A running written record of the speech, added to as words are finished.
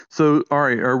So, all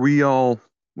right, are we all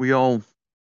got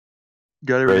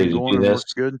everything Ready to going do and this?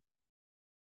 looks good?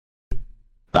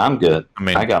 I'm good. I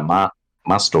mean, I got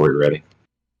my story ready.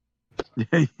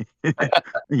 yeah,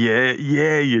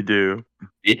 you do.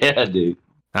 Yeah, dude.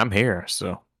 I'm here,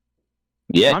 so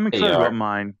Yeah, I'm you excited are. about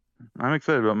mine.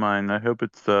 I hope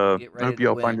it's Get I ready hope to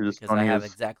y'all win find it as because I funny have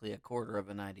as exactly a quarter of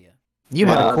an idea. you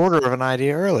had Well, a quarter of an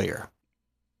idea earlier.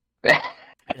 It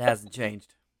hasn't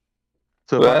changed.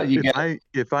 so Well, you got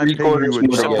if I three pay you quarters a more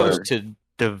You're to go. dollar, supposed to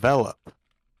develop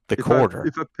the if quarter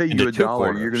I pay into you a two dollar,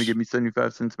 you're gonna quarters. give me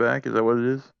 75 cents back? Is that what it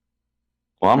is?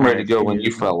 Well, I'm All ready right, to go so when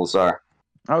you fellas are.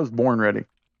 I was born ready.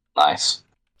 Nice.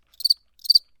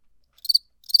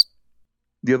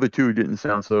 The other two didn't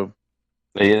sound so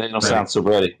They don't sound so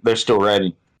ready. They're still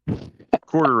ready.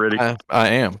 quarter ready. I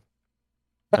am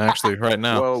actually right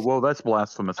now. Well, that's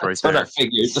blasphemous right That's what I there.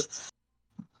 figured.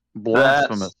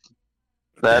 Blasphemous.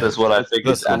 That is what I That's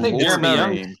figured. the I think Lord's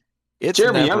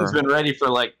Jeremy Young's been ready for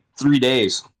like 3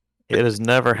 days. It has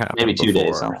never happened Maybe 2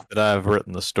 days, before huh? that I've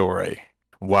written the story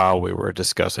while we were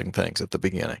discussing things at the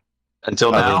beginning.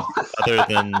 Until now. Other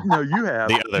than No, you have.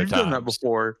 the other You've done that times.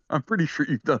 before. I'm pretty sure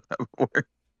you've done that before.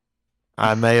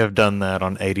 I may have done that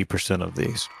on 80% of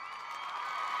these.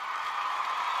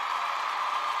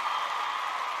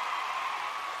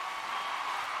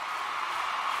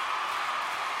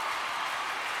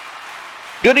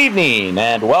 Good evening,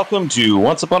 and welcome to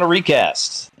Once Upon a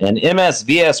Recast, an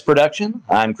MSVS production.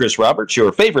 I'm Chris Roberts,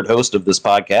 your favorite host of this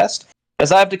podcast,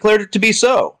 as I've declared it to be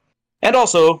so. And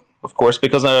also, of course,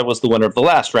 because I was the winner of the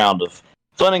last round of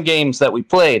fun and games that we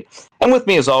played. And with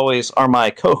me, as always, are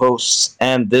my co-hosts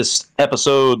and this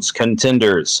episode's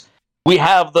contenders. We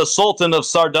have the Sultan of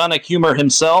Sardonic Humor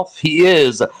himself. He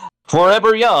is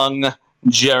forever young,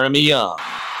 Jeremy Young.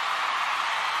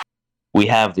 We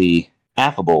have the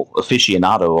affable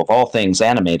aficionado of all things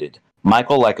animated,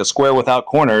 Michael like a square without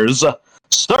corners,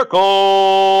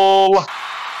 Circle!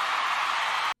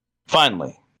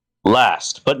 Finally,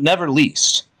 last but never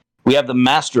least, we have the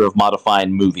master of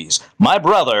modifying movies, my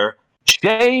brother,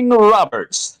 Shane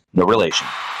Roberts. No relation.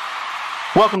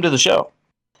 Welcome to the show.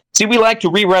 See, we like to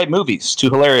rewrite movies to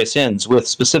hilarious ends with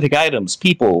specific items,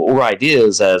 people, or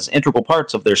ideas as integral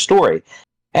parts of their story.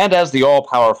 And as the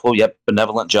all-powerful yet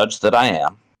benevolent judge that I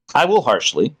am, I will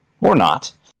harshly, or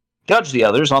not, judge the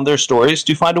others on their stories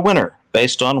to find a winner,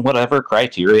 based on whatever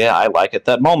criteria I like at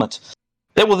that moment.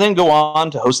 They will then go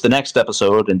on to host the next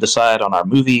episode and decide on our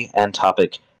movie and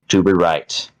topic to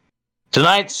rewrite.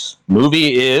 Tonight's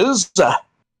movie is...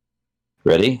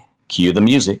 Ready? Cue the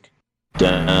music.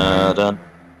 Dun-dun.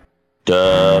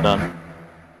 Dun-dun.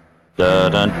 The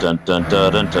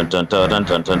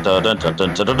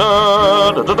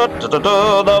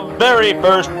very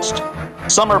first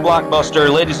summer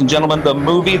blockbuster, ladies and gentlemen, the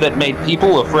movie that made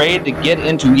people afraid to get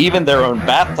into even their own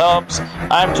bathtubs.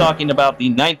 I'm talking about the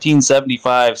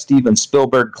 1975 Steven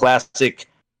Spielberg classic,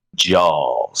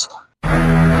 Jaws.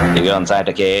 You go inside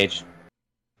the cage.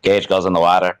 Cage goes in the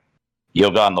water.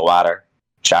 You go in the water.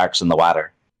 Shark's in the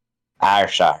water. Our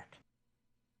shark.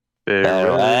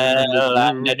 Farewell,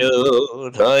 I do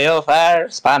to your fair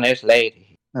Spanish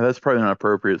lady. Now, that's probably an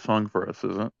appropriate song for us,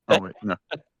 isn't it? Oh wait, no.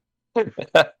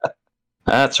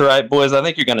 That's right, boys. I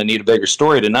think you're going to need a bigger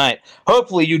story tonight.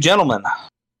 Hopefully, you gentlemen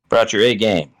brought your A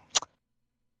game.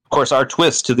 Of course, our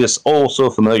twist to this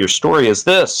oh-so-familiar story is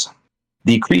this.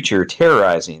 The creature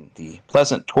terrorizing the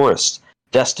pleasant tourist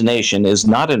destination is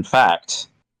not, in fact,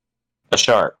 a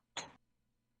shark.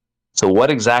 So what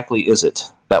exactly is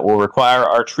it that will require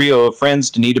our trio of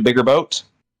friends to need a bigger boat?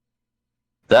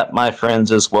 That, my friends,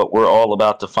 is what we're all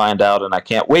about to find out, and I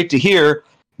can't wait to hear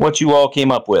what you all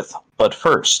came up with. But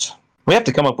first, we have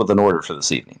to come up with an order for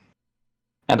this evening.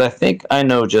 And I think I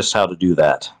know just how to do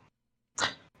that.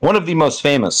 One of the most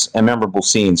famous and memorable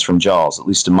scenes from Jaws, at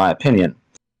least in my opinion,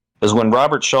 is when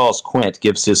Robert Shaw's Quint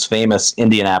gives his famous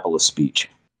Indianapolis speech.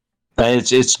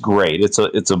 It's great. It's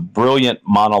a brilliant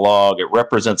monologue. It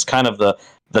represents kind of the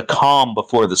calm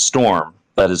before the storm.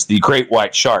 That is the great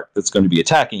white shark that's going to be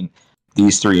attacking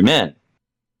these three men.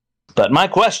 But my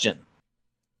question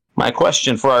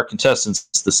for our contestants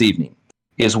this evening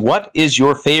is, what is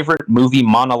your favorite movie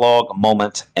monologue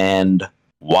moment and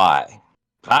why?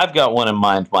 I've got one in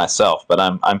mind myself, but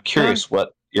I'm curious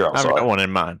what your I've got one in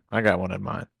mind.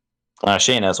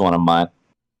 Shane has one in mind.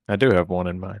 I do have one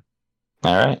in mind.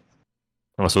 All right.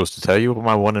 Am I supposed to tell you what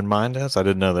my one in mind is? I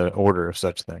didn't know the order of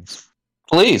such things.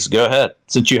 Please, go ahead,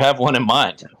 since you have one in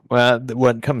mind. Well,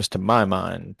 what comes to my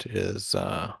mind is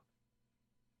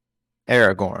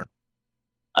Aragorn.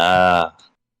 The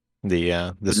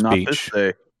speech. Not this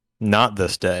day. Not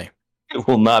this day. It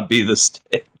will not be this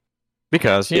day.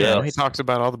 Because, you know, he Yes. talks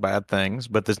about all the bad things,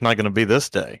 but it's not going to be this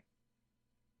day.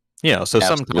 You know, so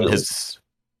sometime Absolutely.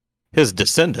 his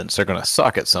descendants are going to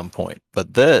suck at some point, but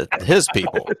his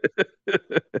people,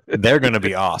 they're going to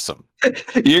be awesome.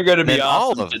 You're going to be And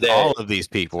awesome today. all of these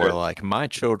people are like, my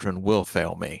children will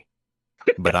fail me,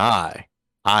 but I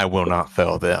will not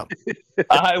fail them.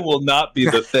 I will not be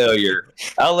the failure.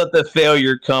 I'll let the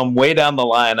failure come way down the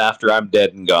line after I'm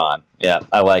dead and gone. Yeah,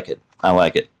 I like it. I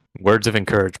like it. Words of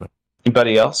encouragement.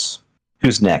 Anybody else?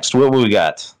 Who's next? What we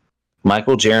got?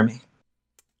 Michael, Jeremy?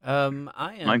 I am.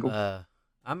 Michael?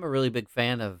 I'm a really big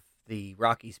fan of the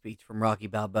Rocky speech from Rocky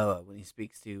Balboa when he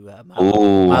speaks to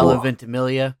Ooh. Milo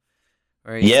Ventimiglia,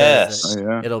 where he Yes. says that Oh,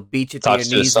 yeah. it'll beat you to Talks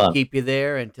your to his knees son. and keep you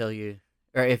there until you,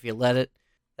 or if you let it.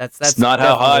 That's It's not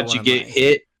how definitely hard one you of get my-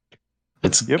 hit.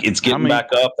 It's Yep. getting I mean- back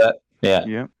up. Yeah,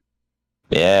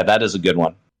 Yeah. that is a good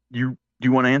one. Do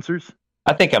you want answers?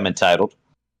 I think I'm entitled.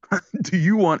 Do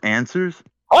you want answers?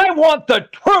 I want the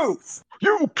truth.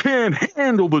 You can't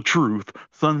handle the truth.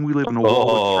 Son, we live in a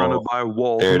wall surrounded by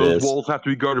walls, there and it those is. walls have to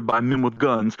be guarded by men with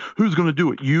guns. Who's going to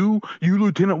do it? You,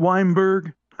 Lieutenant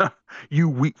Weinberg? You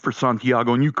weep for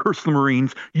Santiago and you curse the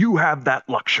Marines. You have that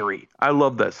luxury. I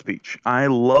love that speech. I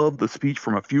love the speech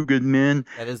from A Few Good Men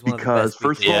That is one because, of the best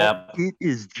first of speeches. all, it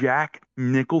is Jack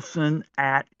Nicholson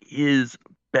at his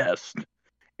best.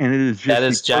 And it is just That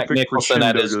is the Jack perfect Nicholson.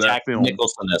 That crescendo is to that Jack film.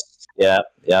 Nicholsonist. Yep,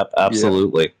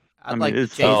 absolutely. I'd I like mean, to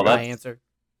it's change so- my that's- answer.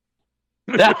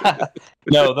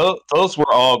 No, those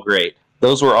were all great.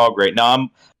 Those were all great. Now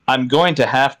I'm going to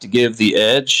have to give the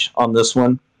edge on this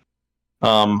one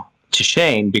to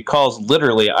Shane because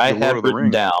literally I The Lord have of the written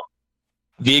Rings. down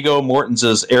Viggo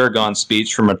Mortensen's Aragon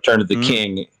speech from Return of the Mm.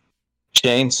 King.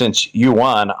 Shane, since you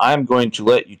won, I'm going to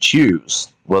let you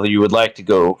choose whether you would like to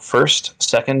go first,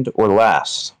 second, or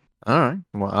last. All right.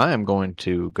 Well, I am going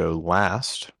to go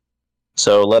last.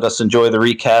 So let us enjoy the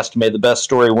recast. May the best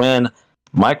story win.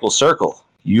 Michael Circle,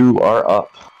 you are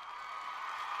up.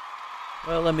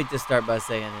 Well, let me just start by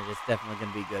saying that it's definitely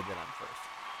going to be good that I'm first.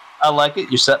 I like it.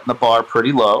 You're setting the bar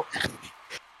pretty low.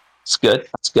 It's good.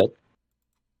 That's good.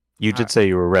 You did say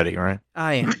you were ready, right?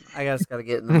 I am. I just got to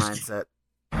get in the mindset.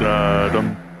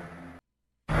 Da-dum.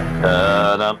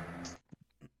 Da-dum,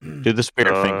 Do the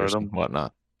spirit fingers and Dum.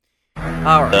 whatnot.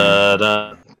 All right.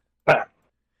 da-dum.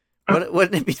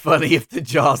 Wouldn't it be funny if the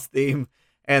Jaws theme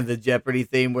and the Jeopardy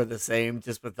theme were the same,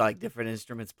 just with like different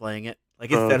instruments playing it?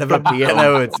 Like instead of a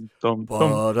piano, it's Dum, dum, ba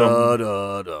dum. da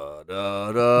da da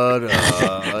da da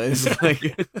da. It's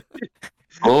like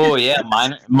Oh yeah,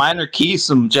 minor key,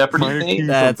 some Jeopardy Minor theme. key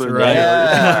That's something. right.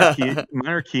 Yeah.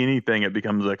 Minor key anything, it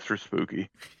becomes extra spooky.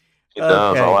 It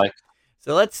does. I Okay. like.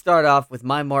 So let's start off with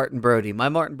my Martin Brody. My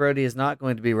Martin Brody is not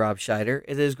going to be Rob Schneider.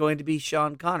 It is going to be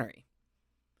Sean Connery.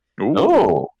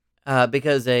 Oh,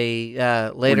 Because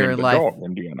later in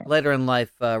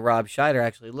life, Rob Schneider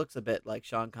actually looks a bit like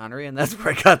Sean Connery, and that's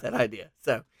where I got that idea.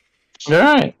 So,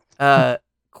 all right.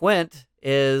 Quint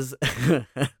is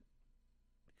this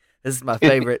is my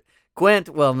favorite. Quint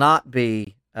will not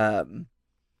be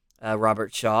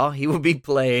Robert Shaw. He will be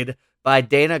played by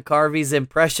Dana Carvey's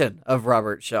impression of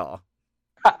Robert Shaw.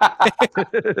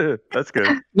 That's good.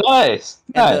 Nice.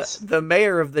 And Nice. the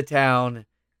mayor of the town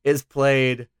is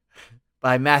played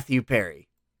by Matthew Perry.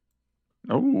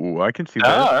 Oh, I can see Oh,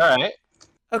 that. all right.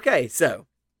 Okay, so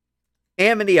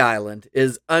Amity Island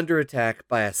is under attack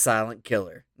by a silent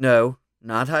killer. No,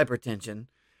 not hypertension.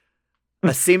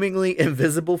 A seemingly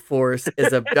invisible force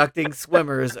is abducting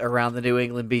swimmers around the New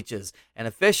England beaches, and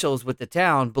officials with the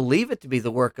town believe it to be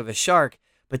the work of a shark,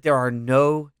 but there are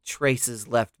no traces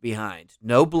left behind.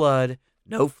 No blood,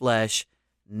 no flesh,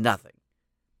 nothing.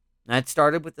 Now, it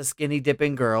started with the skinny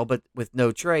dipping girl, but with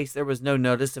no trace, there was no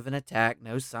notice of an attack,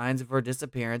 no signs of her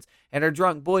disappearance, and her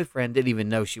drunk boyfriend didn't even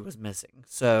know she was missing.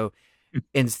 So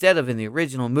instead of in the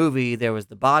original movie, there was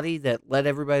the body that led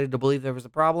everybody to believe there was a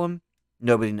problem.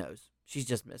 Nobody knows. She's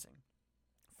just missing.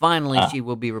 Finally, she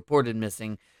will be reported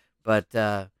missing, but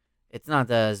it's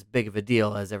not as big of a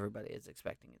deal as everybody is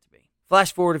expecting it to be.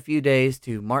 Flash forward a few days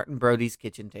to Martin Brody's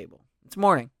kitchen table. It's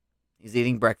morning. He's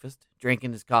eating breakfast,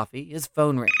 drinking his coffee. His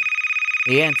phone rings.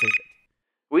 He answers it.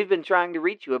 We've been trying to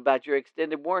reach you about your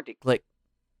extended warranty. Click.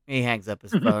 He hangs up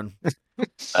his phone.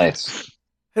 Nice.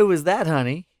 Who is that,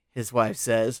 honey? His wife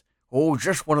says. Oh,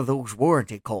 just one of those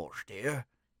warranty calls, dear.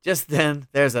 Just then,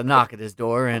 there's a knock at his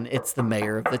door, and it's the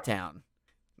mayor of the town.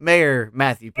 Mayor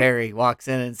Matthew Perry walks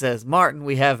in and says, Martin,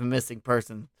 we have a missing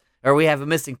person, or we have a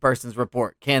missing persons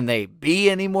report. Can they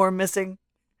be any more missing?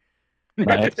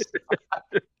 Nice.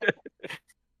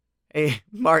 Hey,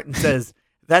 Martin says,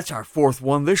 that's our fourth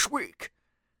one this week.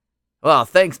 Well,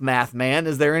 thanks, math man.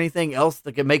 Is there anything else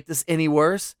that could make this any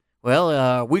worse?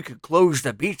 well, we could close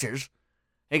the beaches.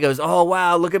 He goes, oh,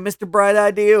 wow, look at Mr. Bright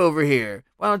Idea over here.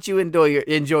 Why don't you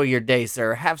enjoy your day,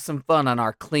 sir? Have some fun on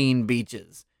our clean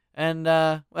beaches. And,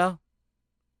 well,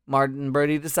 Martin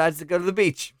Birdie decides to go to the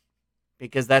beach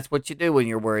because that's what you do when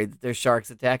you're worried that there's sharks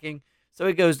attacking. So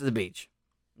he goes to the beach.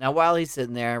 Now, while he's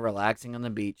sitting there relaxing on the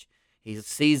beach,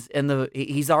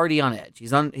 he's already on edge.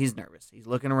 He's nervous. He's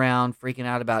looking around, freaking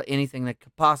out about anything that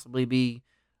could possibly be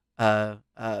not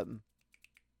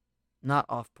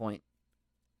off point.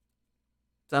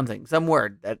 Some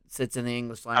word that sits in the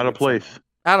English language. Out of place. Somewhere.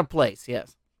 Out of place,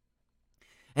 yes.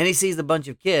 And he sees a bunch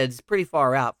of kids pretty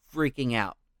far out, freaking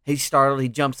out. He's startled. He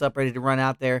jumps up, ready to run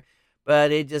out there.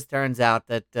 But it just turns out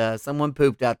that someone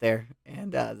pooped out there,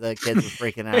 and the kids were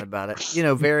freaking out about it. You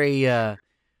know, very, the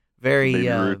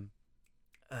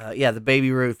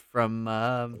Baby Ruth from.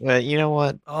 You know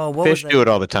what? Oh, what Fish was that? do it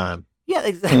all the time. Yeah,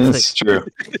 exactly. That's true.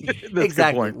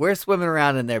 Exactly. We're swimming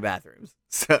around in their bathrooms.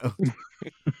 So.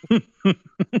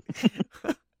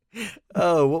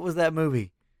 Oh, what was that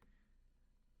movie?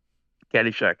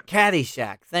 Caddyshack.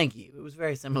 Caddyshack. Thank you. It was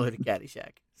very similar to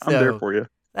Caddyshack. So, I'm there for you.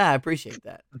 I appreciate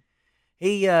that.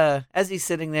 He, as he's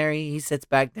sitting there, he sits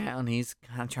back down. He's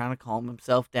kind of trying to calm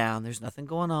himself down. There's nothing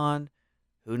going on.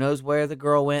 Who knows where the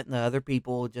girl went and the other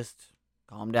people. Just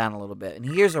calm down a little bit. And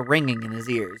he hears a ringing in his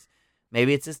ears.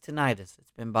 Maybe it's his tinnitus.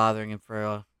 It's been bothering him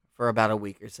for about a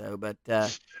week or so. But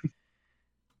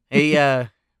he,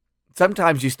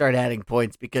 sometimes you start adding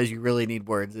points because you really need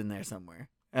words in there somewhere.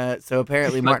 So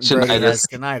apparently Martin Brody has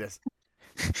tinnitus.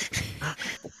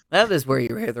 That is where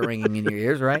you hear the ringing in your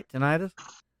ears, right? Tinnitus?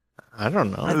 I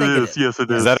don't know. I think it is. Yes,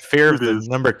 it is. Is that a fear It of the is.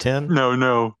 number 10?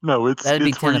 No. It's That'd be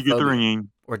it's where you get the tenophobia. ringing,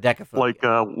 Or decaphobia. like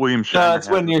William No,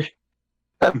 Shatner.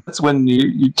 that's when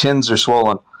your tins are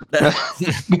swollen.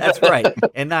 That's right.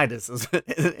 And nidus is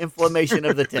inflammation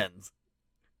of the tens.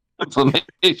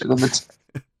 Inflammation of the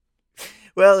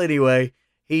Well, anyway,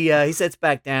 he sits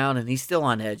back down and he's still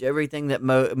on edge. Everything that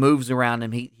moves around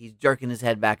him, he's jerking his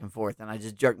head back and forth. And I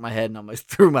just jerked my head and almost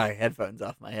threw my headphones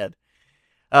off my head.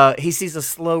 He sees a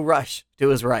slow rush to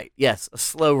his right. Yes, a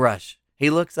slow rush. He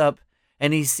looks up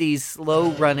and he sees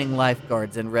slow running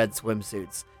lifeguards in red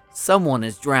swimsuits. Someone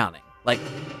is drowning, like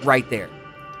right there,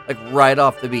 like right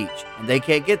off the beach. And they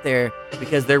can't get there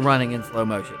because they're running in slow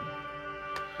motion.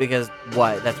 Because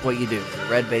why? That's what you do. A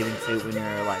red bathing suit when you're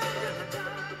a lifeguard.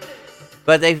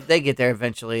 But they get there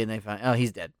eventually and they find, oh,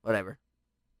 he's dead. Whatever.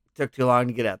 Took too long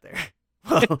to get out there.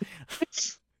 Well,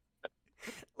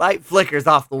 light flickers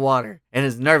off the water, and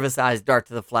his nervous eyes dart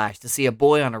to the flash to see a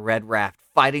boy on a red raft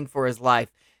fighting for his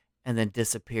life and then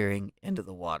disappearing into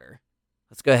the water.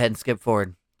 Let's go ahead and skip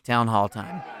forward. Town hall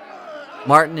time.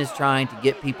 Martin is trying to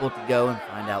get people to go and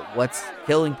find out what's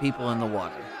killing people in the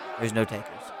water. There's no takers.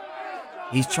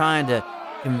 He's trying to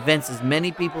convince as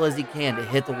many people as he can to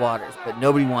hit the waters, but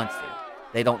nobody wants to.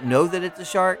 They don't know that it's a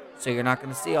shark, so you're not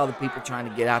going to see all the people trying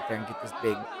to get out there and get this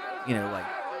big,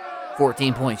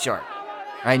 14-point shark.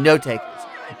 All right, no takers.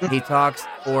 He talks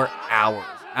for hours.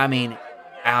 I mean,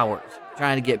 hours,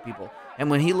 trying to get people. And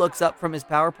when he looks up from his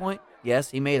PowerPoint,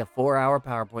 yes, he made a 4-hour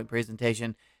PowerPoint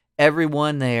presentation.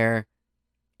 Everyone there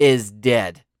is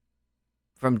dead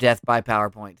from death by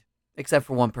PowerPoint, except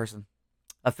for one person,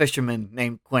 a fisherman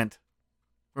named Quint.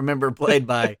 Remember, played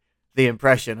by the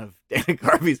impression of Dana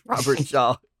Carvey's Robert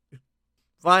Shaw.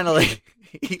 Finally,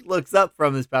 he looks up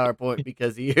from his PowerPoint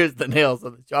because he hears the nails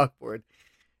on the chalkboard.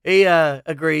 He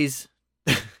agrees.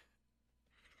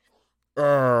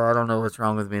 Oh, I don't know what's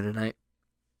wrong with me tonight.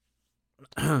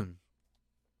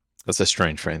 That's a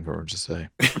strange frame for him to say.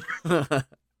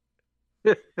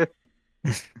 Deep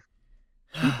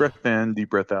breath in, deep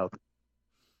breath out.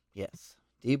 Yes.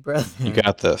 Deep breath in. You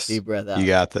got this. Deep breath out. You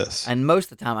got this. And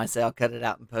most of the time I say I'll cut it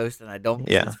out in post, and I don't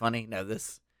because it's funny. No,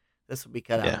 this will be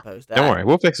cut out in post. Don't worry.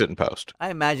 We'll fix it in post. I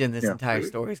imagine this entire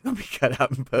story is going to be cut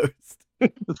out in post.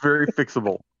 It's very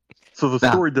fixable. So the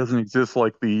story doesn't exist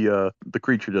like the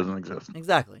creature doesn't exist.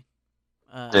 Exactly.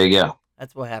 There you go.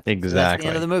 That's what happened. Exactly. So that's the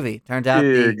end of the movie. Turns out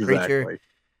the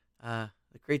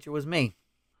creature was me.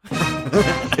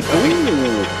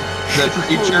 The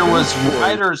creature was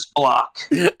writer's block.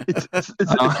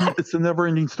 It's a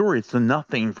never-ending story. It's a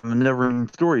nothing from a never-ending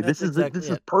story. That's This exactly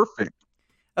is perfect.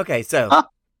 Okay, so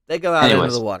they go out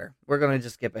into the water. We're going to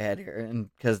just skip ahead here, and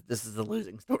because this is a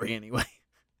losing story anyway.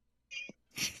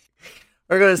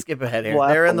 We're going to skip ahead here.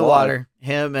 They're in the water.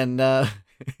 Him and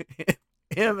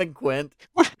Quint.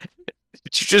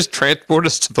 Did you just transport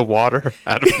us to the water?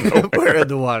 I don't know. We're in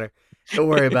the water. Don't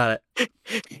worry about it.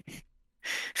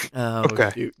 Oh, Okay.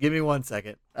 Shoot. Give me 1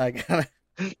 second. I gotta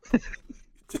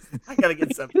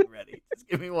get something ready. Just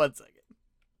give me 1 second.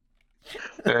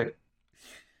 Okay.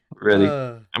 Ready?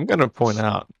 I'm going to point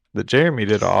out that Jeremy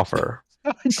did offer.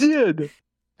 I did.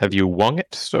 Have you wung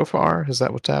it so far? Is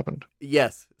that what's happened?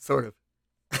 Yes, sort of.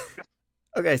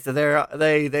 Okay, so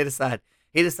they decide.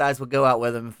 He decides we'll go out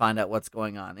with him and find out what's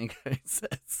going on. He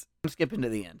says, I'm skipping to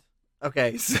the end.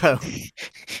 Okay, so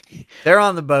they're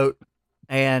on the boat,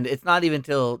 and it's not even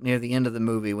till near the end of the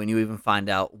movie when you even find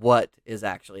out what is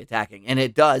actually attacking. And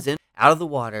it does. Out of the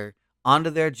water, onto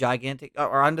their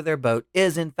boat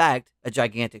is, in fact, a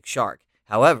gigantic shark.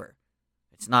 However,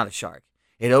 it's not a shark.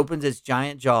 It opens its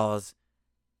giant jaws,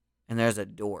 and there's a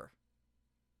door.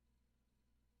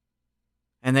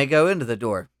 And they go into the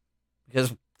door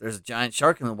because there's a giant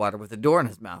shark in the water with a door in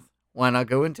his mouth. Why not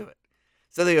go into it?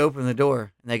 So they open the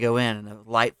door and they go in, and the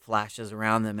light flashes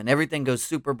around them, and everything goes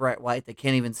super bright white. They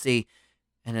can't even see.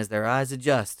 And as their eyes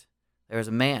adjust, there's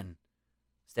a man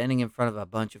standing in front of a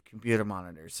bunch of computer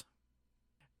monitors.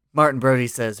 Martin Brody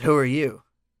says, "Who are you?"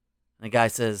 And the guy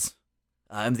says,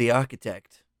 "I'm the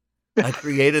architect. I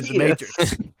created the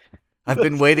Matrix. I've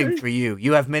been waiting for you.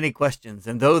 You have many questions,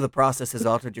 and though the process has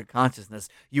altered your consciousness,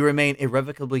 you remain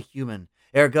irrevocably human.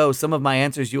 Ergo, some of my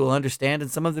answers you will understand,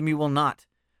 and some of them you will not.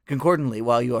 Concordantly,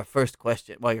 while your first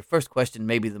question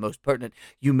may be the most pertinent,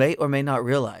 you may or may not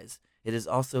realize it is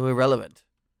also irrelevant.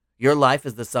 Your life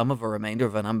is the sum of a remainder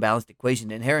of an unbalanced equation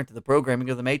inherent to the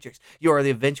programming of the Matrix. You are the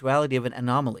eventuality of an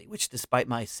anomaly, which despite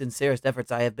my sincerest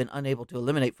efforts I have been unable to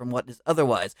eliminate from what is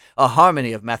otherwise a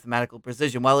harmony of mathematical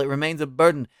precision. While it remains a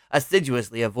burden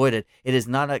assiduously avoided, it is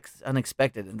not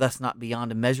unexpected and thus not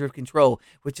beyond a measure of control,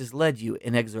 which has led you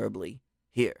inexorably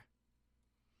here."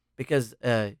 Because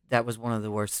that was one of the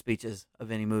worst speeches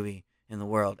of any movie in the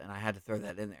world, and I had to throw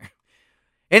that in there.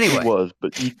 Anyway. It was,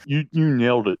 but you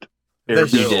nailed it. The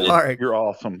shark. You're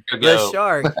awesome. The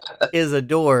shark is a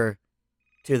door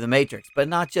to the Matrix, but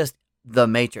not just the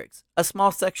Matrix. A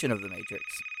small section of the Matrix.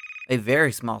 A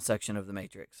very small section of the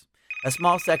Matrix. A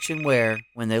small section where,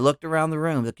 when they looked around the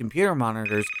room, the computer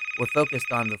monitors were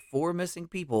focused on the 4 missing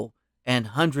people and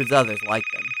hundreds others like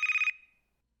them.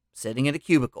 Sitting in a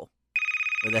cubicle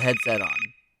with a headset on.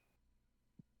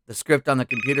 The script on the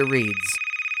computer reads,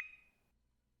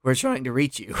 "We're trying to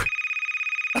reach you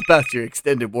about your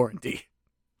extended warranty."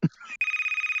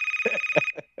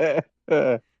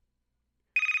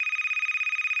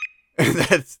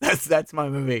 That's my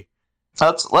movie.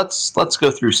 Let's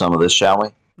go through some of this, shall we?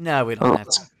 No, we don't have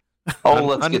to.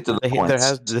 Let's get to the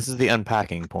points. This is the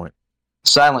unpacking point.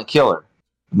 Silent killer,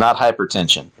 not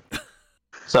hypertension.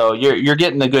 So you're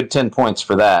getting a good 10 points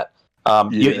for that.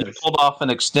 You pulled off an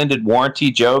extended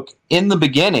warranty joke in the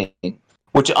beginning,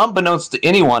 which unbeknownst to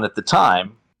anyone at the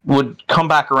time would come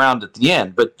back around at the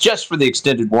end, but just for the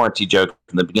extended warranty joke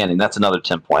in the beginning, that's another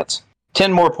 10 points.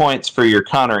 10 more points for your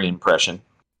Connery impression.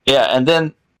 Yeah, and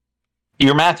then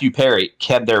your Matthew Perry,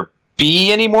 can there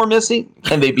be any more missing?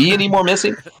 Can they be any more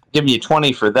missing? Giving you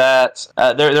 20 for that.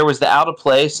 There was the out of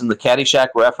place and the Caddyshack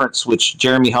reference, which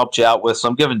Jeremy helped you out with, so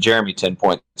I'm giving Jeremy 10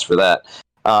 points for that.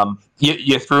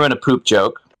 You threw in a poop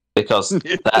joke, because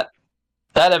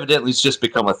that evidently has just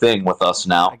become a thing with us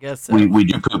now. I guess so. We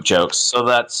do poop jokes, so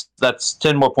that's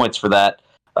 10 more points for that.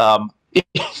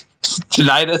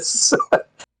 Tinnitus.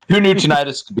 Who knew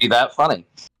tinnitus could be that funny?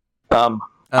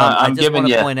 I just want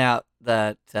to point out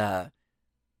that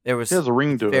there was a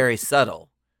ring to very subtle,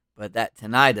 but that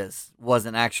tinnitus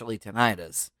wasn't actually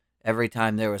tinnitus. Every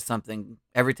time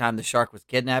the shark was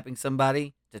kidnapping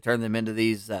somebody to turn them into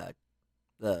these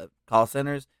the call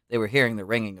centers, they were hearing the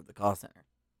ringing of the call center.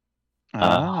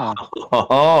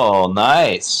 Oh,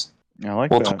 nice. I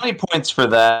like that. 20 points for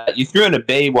that. You threw in a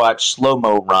Baywatch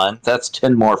slow-mo run. That's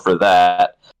 10 more for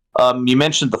that. You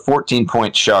mentioned the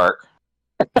 14-point shark,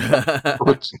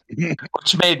 which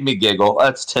made me giggle.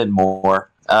 That's 10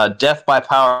 more. Death by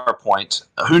PowerPoint.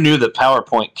 Who knew that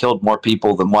PowerPoint killed more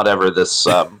people than whatever this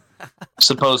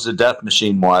supposed death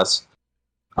machine was?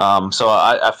 So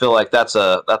I feel like that's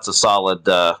a solid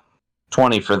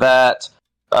 20 for that.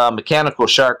 Mechanical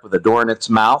shark with a door in its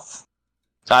mouth.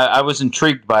 I was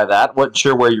intrigued by that. Wasn't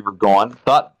sure where you were going.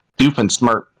 Thought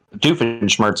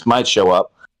Doofenshmirtz might show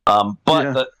up.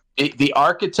 But the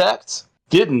architect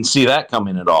didn't see that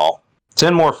coming at all.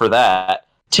 10 more for that.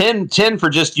 10 for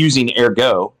just using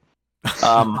ergo.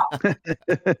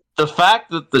 The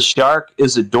fact that the shark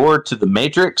is a door to the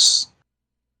Matrix.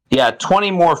 Yeah,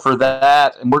 20 more for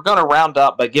that. And we're going to round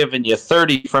up by giving you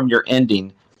 30 from your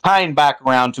ending, tying back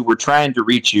around to we're trying to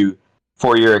reach you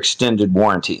for your extended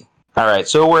warranty. All right,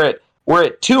 so we're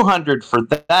at 200 for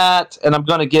that, and I'm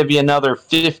going to give you another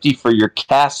 50 for your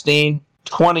casting,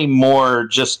 20 more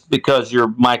just because you're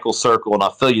Michael Circle, and I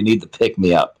feel you need to pick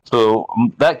me up. So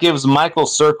that gives Michael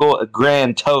Circle a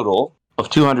grand total of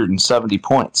 270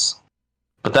 points.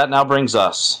 But that now brings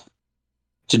us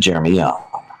to Jeremy Young.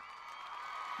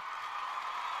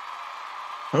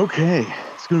 Okay,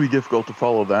 it's going to be difficult to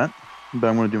follow that, but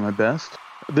I'm going to do my best.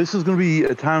 This is going to be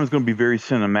a time is going to be very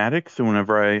cinematic. So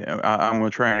whenever I'm going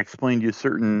to try and explain to you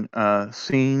certain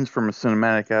scenes from a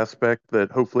cinematic aspect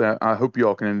that hopefully I hope you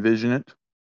all can envision it.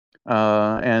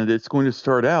 And it's going to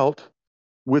start out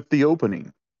with the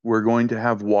opening. We're going to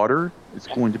have water. It's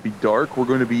going to be dark. We're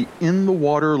going to be in the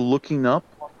water looking up.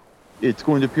 It's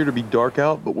going to appear to be dark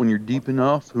out, but when you're deep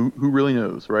enough, who really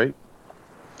knows, right?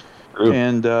 True.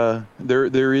 And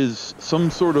there is some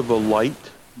sort of a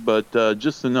light, but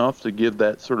just enough to give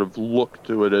that sort of look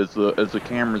to it as the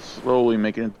camera's slowly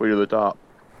making its way to the top.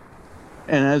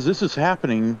 And as this is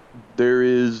happening, there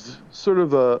is sort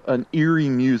of an eerie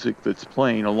music that's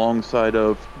playing alongside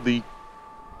of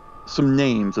some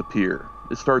names appear.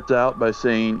 It starts out by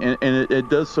saying, and it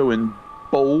does so in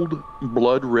bold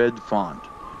blood red font,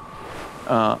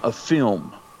 a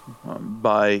film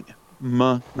by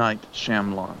M. Night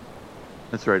Shyamalan.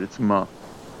 That's right, it's M.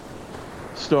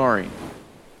 Starring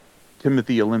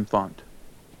Timothy Olyphant,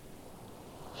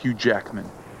 Hugh Jackman,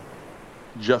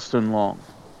 Justin Long,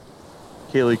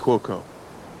 Kaylee Cuoco,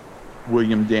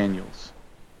 William Daniels,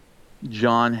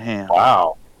 John Hamm,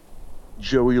 Wow.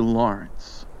 Joey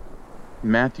Lawrence,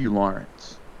 Matthew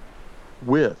Lawrence,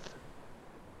 with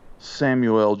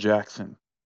Samuel L. Jackson,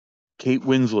 Kate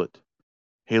Winslet,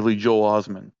 Haley Joel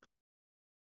Osment,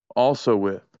 also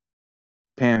with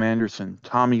Pam Anderson,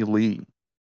 Tommy Lee,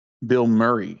 Bill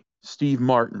Murray, Steve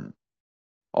Martin,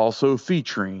 also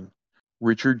featuring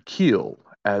Richard Kiel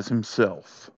as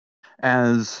himself.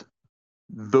 As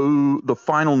though the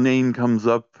final name comes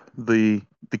up, the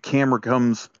camera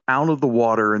comes out of the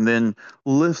water and then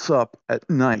lifts up at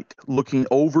night, looking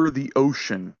over the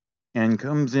ocean, and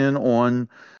comes in on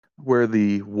where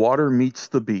the water meets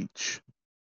the beach.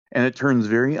 And it turns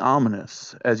very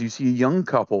ominous as you see a young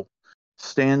couple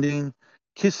standing,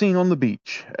 kissing on the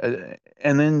beach.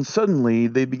 And then suddenly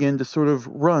they begin to sort of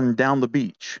run down the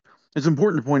beach. It's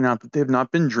important to point out that they have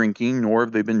not been drinking, nor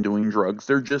have they been doing drugs.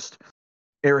 They're just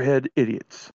airhead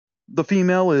idiots. The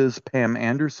female is Pam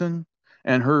Anderson,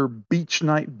 and her beach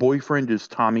night boyfriend is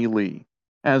Tommy Lee.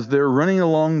 As they're running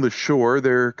along the shore,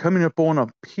 they're coming up on a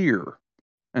pier,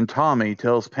 and Tommy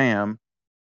tells Pam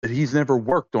that he's never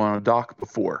worked on a dock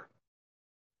before.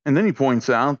 And then he points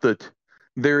out that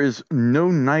there is no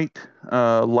night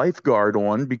lifeguard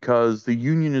on because the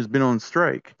union has been on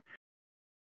strike.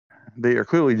 They are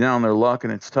clearly down their luck,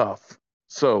 and it's tough.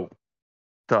 So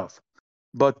tough.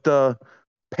 But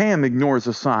Pam ignores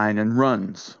the sign and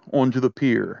runs onto the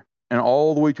pier and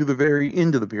all the way to the very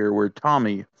end of the pier where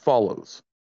Tommy follows.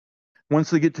 Once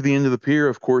they get to the end of the pier,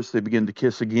 of course, they begin to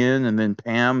kiss again, and then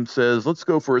Pam says, "Let's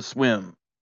go for a swim."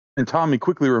 And Tommy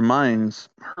quickly reminds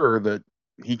her that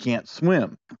he can't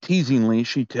swim. Teasingly,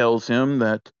 she tells him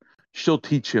that she'll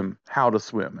teach him how to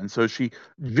swim. And so she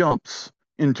jumps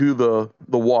into the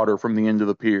water from the end of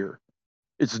the pier.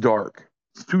 It's dark.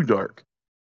 It's too dark.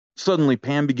 Suddenly,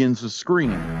 Pam begins to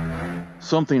scream.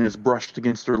 Something is brushed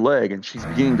against her leg, and she's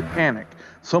beginning to panic.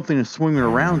 Something is swimming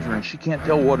around her, and she can't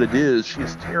tell what it is. She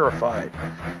is terrified.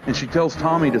 And she tells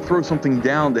Tommy to throw something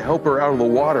down to help her out of the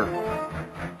water.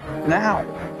 Now!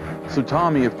 So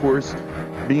Tommy, of course,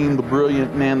 being the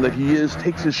brilliant man that he is,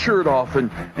 takes his shirt off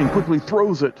and quickly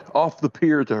throws it off the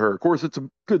pier to her. Of course, it's a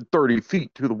good 30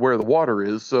 feet to where the water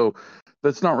is, so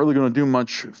that's not really going to do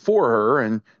much for her.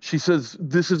 And she says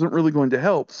this isn't really going to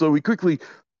help. So he quickly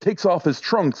takes off his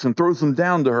trunks and throws them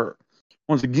down to her.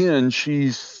 Once again,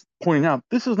 she's pointing out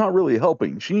this is not really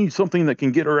helping. She needs something that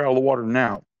can get her out of the water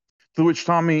now. To which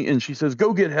Tommy, and she says,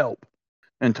 "Go get help."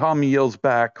 And Tommy yells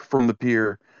back from the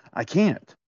pier, "I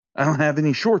can't. I don't have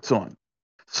any shorts on."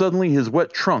 Suddenly, his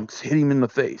wet trunks hit him in the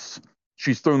face.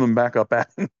 She's thrown them back up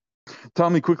at him.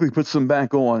 Tommy quickly puts them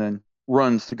back on and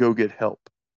runs to go get help.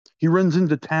 He runs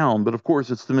into town, but of course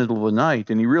it's the middle of the night,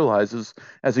 and he realizes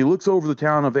as he looks over the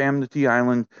town of Amity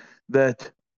Island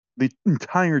that the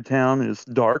entire town is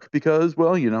dark because,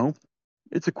 well,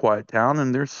 it's a quiet town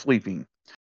and they're sleeping.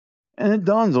 And it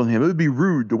dawns on him it would be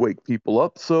rude to wake people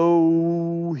up,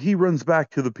 so he runs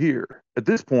back to the pier. At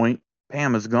this point,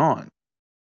 Pam is gone,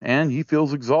 and he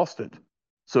feels exhausted,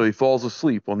 so he falls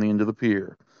asleep on the end of the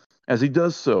pier. As he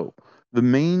does so, the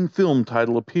main film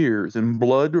title appears in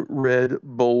blood red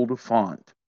bold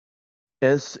font.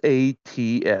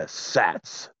 SATS,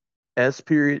 SATS, S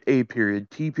period, A period,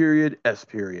 T period, S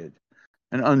period.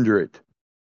 And under it,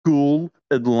 School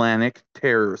Atlantic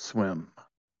Terror Swim.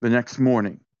 The next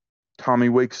morning, Tommy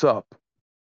wakes up.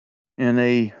 In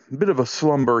a bit of a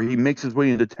slumber, he makes his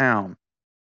way into town.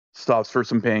 stops for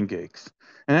some pancakes.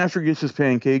 And after he gets his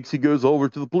pancakes, he goes over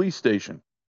to the police station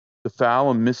to file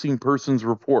a missing persons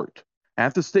report.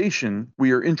 At the station,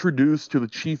 we are introduced to the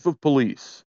chief of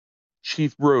police,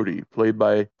 Chief Brody, played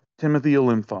by Timothy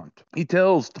Olyphant. He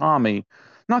tells Tommy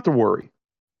not to worry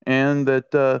and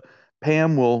that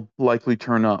Pam will likely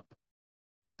turn up.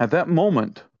 At that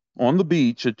moment, on the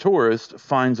beach, a tourist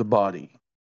finds a body.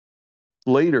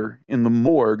 Later, in the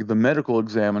morgue, the medical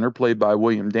examiner, played by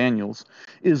William Daniels,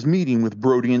 is meeting with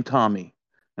Brody and Tommy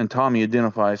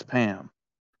identifies Pam.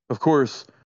 Of course,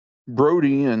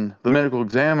 Brody and the medical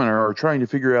examiner are trying to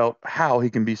figure out how he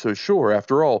can be so sure.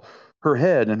 After all, her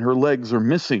head and her legs are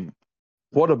missing.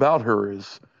 What about her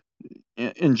is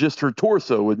in just her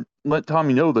torso would let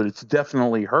Tommy know that it's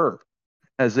definitely her.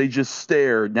 As they just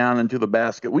stare down into the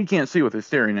basket, we can't see what they're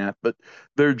staring at, but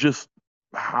they're just,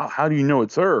 how do you know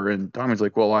it's her? And Tommy's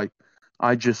like, well,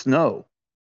 I just know.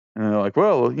 And they're like,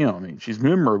 well, I mean, she's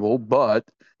memorable, but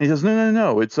and he says,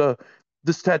 no, it's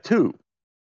this tattoo.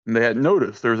 And they hadn't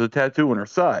noticed there's a tattoo on her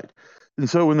side. And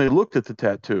so when they looked at the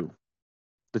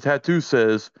tattoo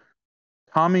says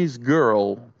Tommy's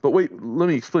girl. But wait, let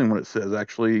me explain what it says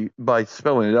actually by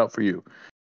spelling it out for you.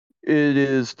 It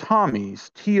is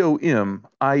Tommy's,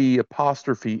 Tomie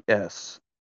apostrophe S,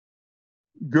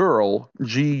 girl,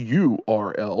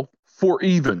 Gurl, for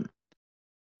even,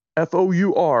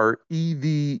 Foureveen.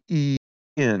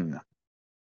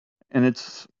 And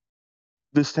it's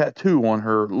this tattoo on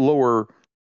her lower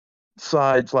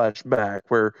side/back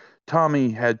where Tommy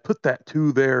had put that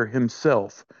tattoo there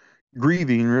himself.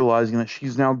 Grieving, realizing that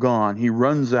she's now gone, he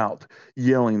runs out,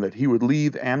 yelling that he would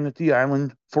leave Amnesty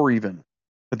Island for even.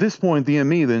 At this point, the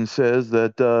ME then says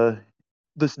that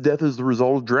this death is the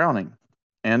result of drowning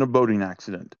and a boating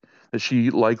accident, that she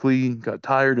likely got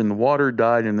tired in the water,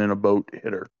 died, and then a boat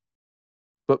hit her.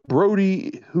 But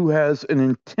Brody, who has an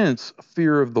intense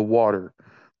fear of the water,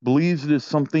 believes it is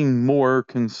something more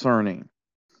concerning.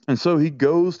 And so he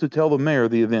goes to tell the mayor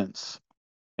the events.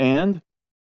 And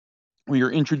we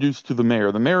are introduced to the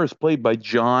mayor. The mayor is played by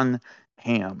John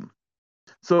Hamm.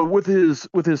 So with his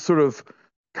sort of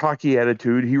cocky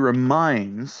attitude, he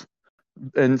reminds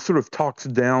and sort of talks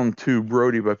down to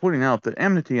Brody by pointing out that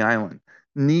Amnesty Island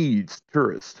needs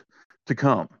tourists to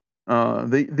come.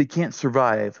 They can't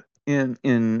survive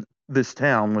in this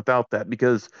town without that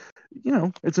because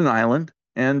it's an island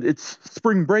and it's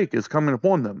spring break is coming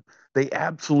upon them. They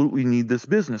absolutely need this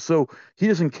business. So he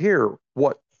doesn't care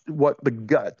what the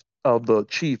gut of the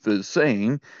chief is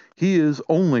saying. He is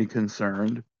only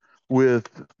concerned with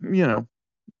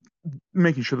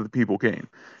making sure that the people came.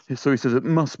 So he says it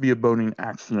must be a boating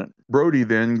accident. Brody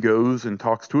then goes and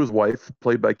talks to his wife,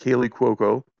 played by Kaylee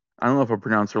Cuoco. I don't know if I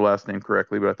pronounced her last name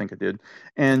correctly, but I think I did.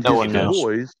 And No his one two knows.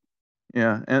 boys,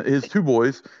 and his two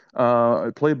boys,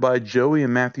 played by Joey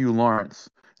and Matthew Lawrence.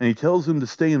 And he tells them to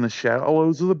stay in the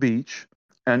shallows of the beach,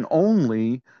 and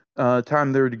only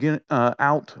time they're to get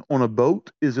out on a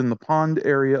boat is in the pond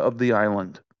area of the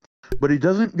island. But he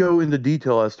doesn't go into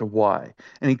detail as to why.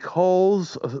 And he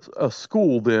calls a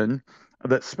school then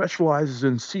that specializes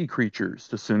in sea creatures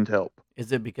to send help.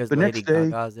 Is it because The Lady next day,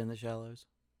 Gaga's in the shallows?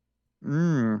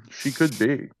 she could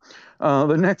be.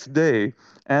 The next day,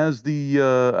 as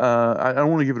I don't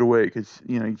want to give it away because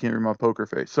you can't read my poker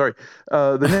face. Sorry.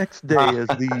 The next day, as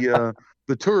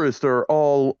the tourists are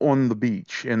all on the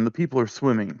beach and the people are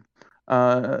swimming,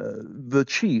 the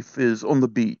chief is on the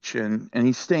beach and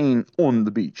he's staying on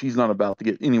the beach. He's not about to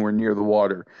get anywhere near the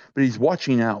water, but he's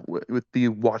watching out with the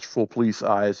watchful police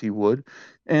eye as he would.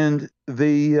 And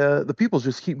the people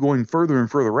just keep going further and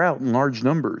further out in large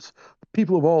numbers,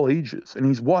 people of all ages, and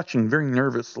he's watching very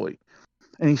nervously.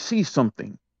 And he sees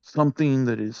something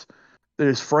that is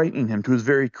frightening him to his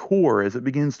very core as it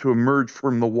begins to emerge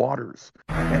from the waters.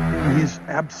 And he's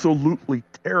absolutely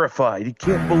terrified. He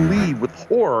can't believe with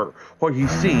horror what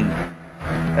he's seeing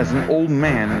as an old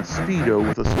man in a Speedo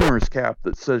with a swimmer's cap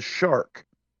that says shark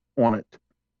on it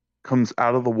comes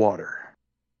out of the water.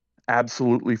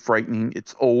 Absolutely frightening.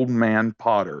 It's Old Man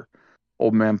Potter.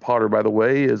 Old Man Potter, by the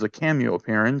way, is a cameo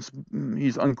appearance.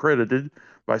 He's uncredited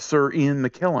by Sir Ian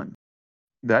McKellen.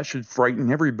 That should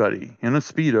frighten everybody in a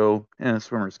Speedo and a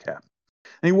swimmer's cap.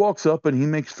 And he walks up and he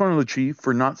makes fun of the chief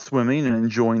for not swimming and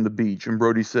enjoying the beach. And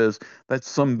Brody says, "That's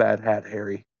some bad hat,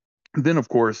 Harry." And then, of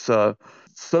course,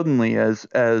 suddenly, as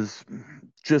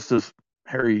just as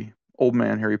old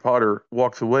man Harry Potter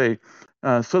walks away,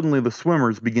 suddenly the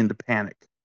swimmers begin to panic.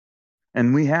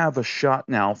 And we have a shot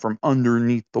now from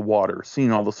underneath the water,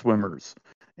 seeing all the swimmers.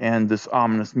 And this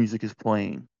ominous music is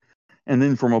playing. And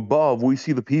then from above, we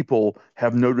see the people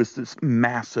have noticed this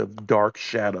massive dark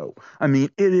shadow. I mean,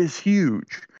 it is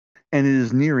huge. and it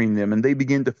is nearing them, and they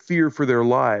begin to fear for their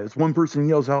lives. One person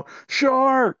yells out,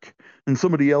 "Shark!" And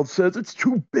somebody else says, "It's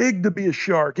too big to be a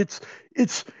shark. It's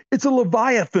a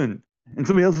leviathan." And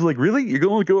somebody else is like, "Really? You're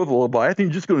going to go with a leviathan?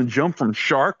 You're just going to jump from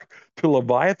shark to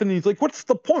leviathan?" And he's like, "What's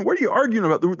the point? What are you arguing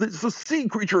about? It's a sea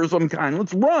creature of some kind.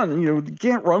 Let's run. You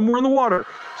can't run. We're in the water."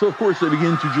 So of course they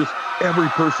begin to just every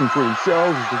person for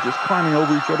themselves as they're just climbing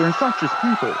over each other. And it's not just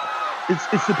people. It's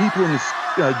the people in the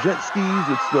jet skis.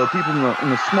 It's the people in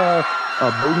the small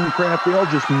boating craft. They all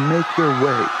just make their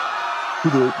way to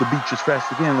the beach as fast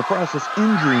as they can, in the process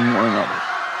injuring one another.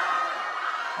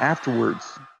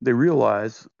 Afterwards, they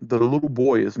realize that a little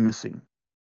boy is missing,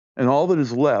 and all that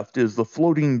is left is the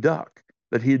floating duck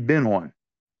that he had been on,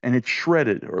 and it's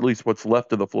shredded, or at least what's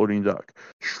left of the floating duck,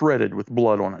 shredded with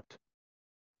blood on it.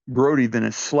 Brody then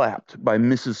is slapped by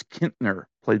Mrs. Kintner,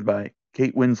 played by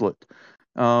Kate Winslet,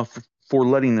 for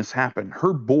letting this happen.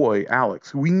 Her boy,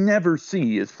 Alex, who we never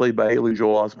see, is played by Haley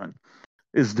Joel Osment,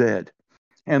 is dead.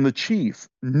 And the chief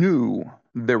knew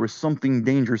there was something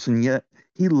dangerous, and yet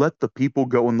he let the people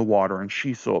go in the water, and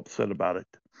she's so upset about it.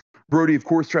 Brody, of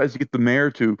course, tries to get the mayor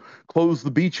to close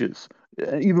the beaches,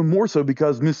 even more so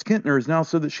because Miss Kintner has now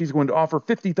said that she's going to offer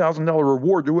 $50,000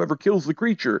 reward to whoever kills the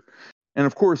creature. And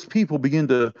of course, people begin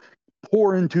to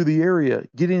pour into the area,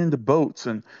 getting into boats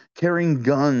and carrying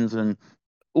guns and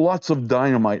lots of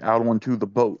dynamite out onto the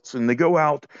boats. And they go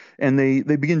out and they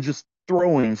begin just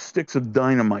throwing sticks of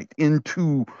dynamite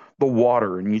into the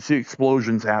water, and you see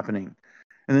explosions happening.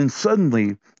 And then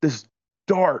suddenly this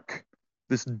dark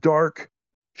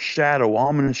shadow,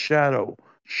 ominous shadow,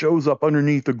 shows up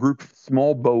underneath a group of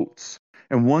small boats.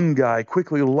 And one guy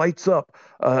quickly lights up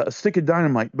a stick of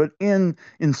dynamite. But in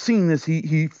seeing this,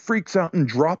 he freaks out and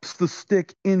drops the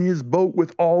stick in his boat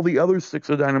with all the other sticks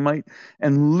of dynamite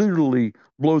and literally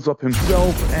blows up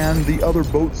himself and the other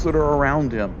boats that are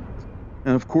around him.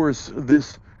 And of course,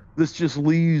 this just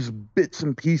leaves bits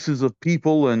and pieces of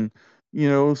people and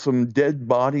some dead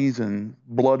bodies and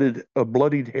a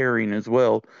bloodied herring as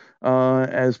well,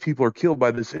 as people are killed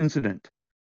by this incident.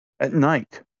 At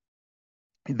night,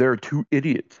 there are two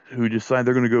idiots who decide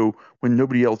they're going to go when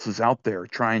nobody else is out there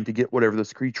trying to get whatever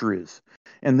this creature is.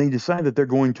 And they decide that they're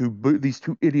going to, these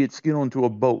two idiots get onto a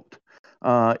boat.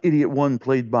 Idiot one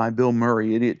played by Bill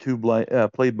Murray, idiot two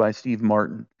played by Steve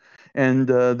Martin. And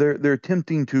they're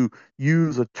attempting to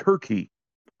use a turkey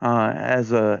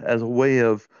as a way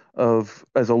of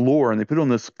as a lure, and they put on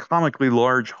this comically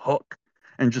large hook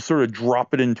and just sort of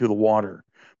drop it into the water.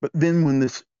 But then when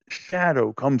this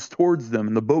shadow comes towards them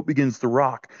and the boat begins to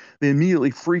rock, they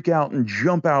immediately freak out and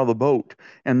jump out of the boat,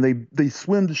 and they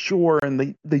swim to shore,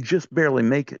 and they just barely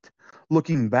make it.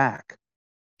 Looking back,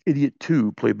 idiot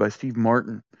 2, played by Steve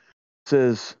Martin,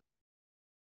 says,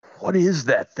 "What is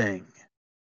that thing?"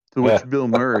 To which Bill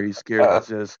Murray, scared,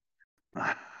 says,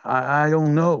 I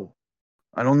don't know.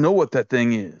 I don't know what that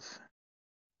thing is.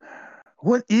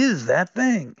 What is that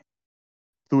thing?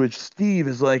 To which Steve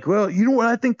is like, "Well, you know what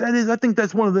I think that is? I think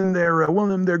that's one of them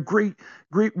their great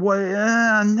way.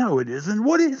 No, it isn't.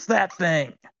 What is that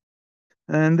thing?"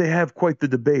 And they have quite the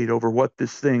debate over what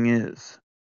this thing is.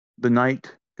 The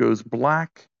night goes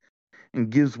black and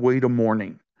gives way to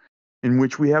morning, in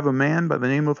which we have a man by the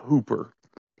name of Hooper,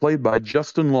 played by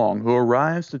Justin Long, who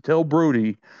arrives to tell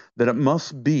Brody that it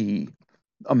must be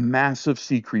a massive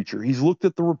sea creature. He's looked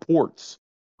at the reports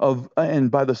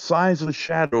and by the size of the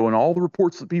shadow and all the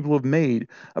reports that people have made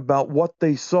about what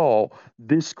they saw,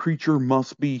 this creature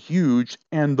must be huge,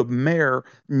 and the mayor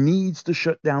needs to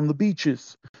shut down the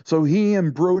beaches. So he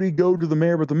and Brody go to the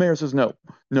mayor, but the mayor says,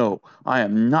 no, I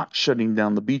am not shutting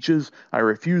down the beaches. I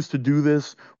refuse to do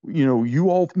this.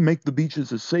 You all make the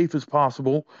beaches as safe as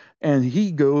possible. And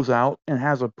he goes out and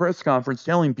has a press conference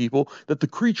telling people that the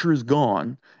creature is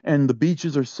gone and the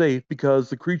beaches are safe because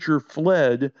the creature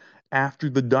fled after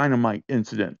the dynamite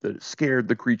incident that scared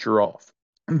the creature off.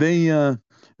 They,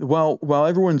 while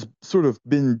everyone's sort of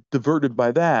been diverted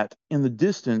by that, in the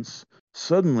distance,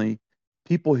 suddenly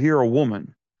people hear a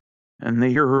woman, and they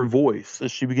hear her voice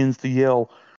as she begins to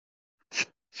yell,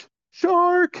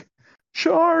 "Shark!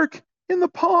 Shark! In the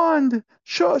pond!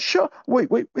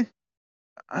 Wait.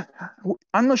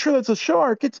 I'm not sure that's a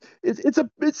shark. It's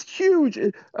huge.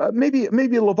 Maybe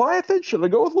a leviathan. Should I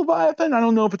go with leviathan? I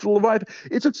don't know if it's a leviathan.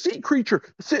 It's a sea creature.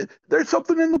 There's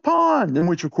something in the pond." In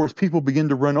which, of course, people begin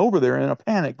to run over there in a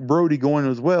panic. Brody going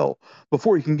as well.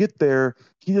 Before he can get there,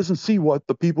 he doesn't see what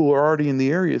the people who are already in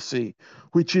the area see,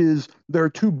 which is there are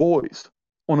two boys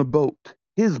on a boat.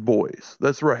 His boys.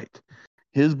 That's right.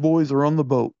 His boys are on the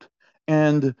boat,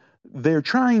 and they're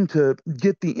trying to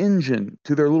get the engine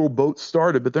to their little boat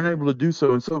started, but they're not able to do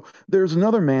so. And so there's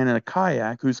another man in a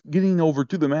kayak who's getting over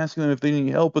to them, asking them if they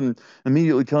need help, and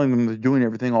immediately telling them they're doing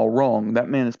everything all wrong. That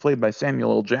man is played by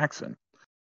Samuel L. Jackson.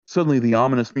 Suddenly, the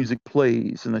ominous music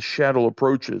plays and the shadow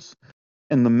approaches.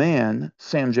 And the man,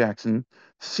 Sam Jackson,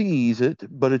 sees it,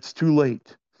 but it's too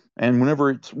late. And whenever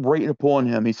it's right upon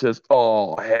him, he says,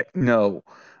 "Oh, heck no.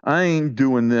 I ain't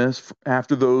doing this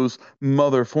after those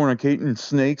mother fornicating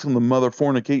snakes on the mother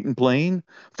fornicating plane.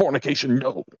 Fornication,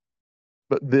 no."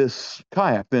 But this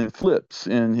kayak then flips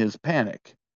in his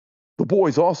panic. The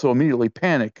boys also immediately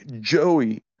panic.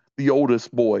 Joey, the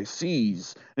oldest boy,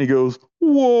 sees, and he goes,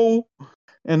 "Whoa."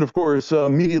 And of course,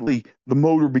 immediately the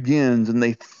motor begins and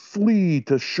they flee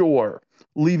to shore,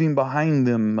 leaving behind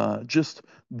them just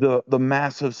the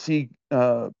massive sea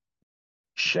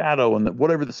shadow and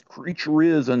whatever this creature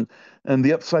is, and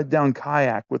the upside down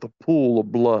kayak with a pool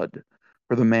of blood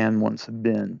where the man once had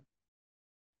been.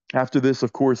 After this,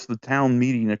 of course, the town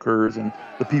meeting occurs and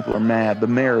the people are mad. The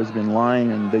mayor has been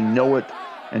lying and they know it,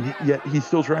 and yet he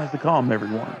still tries to calm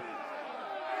everyone.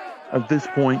 At this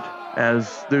point,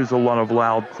 as there's a lot of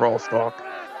loud crosstalk,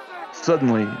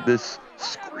 suddenly this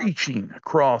screeching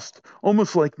across,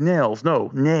 almost like nails,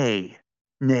 no, neigh,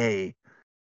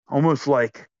 almost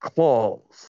like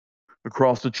claws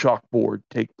across the chalkboard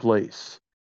take place.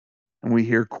 And we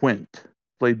hear Quint,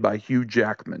 played by Hugh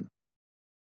Jackman.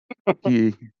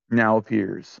 He now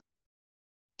appears.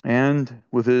 And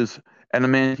with his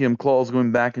adamantium claws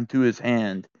going back into his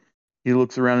hand, he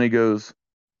looks around and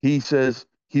he says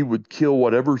he would kill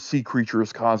whatever sea creature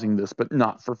is causing this, but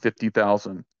not for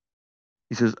 50,000.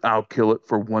 He says, "I'll kill it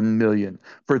for 1 million.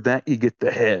 For that, you get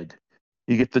the head,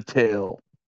 you get the tail,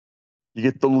 you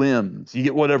get the limbs, you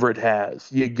get whatever it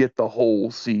has, you get the whole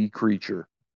sea creature."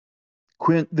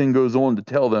 Quint then goes on to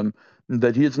tell them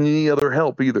that he doesn't need any other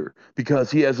help either,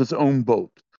 because he has his own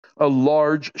boat, a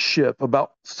large ship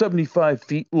about 75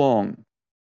 feet long.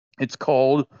 It's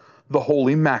called the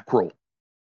Holy Mackerel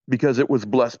because it was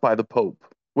blessed by the Pope.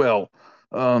 Well,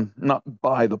 not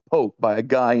by the Pope, by a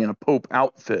guy in a Pope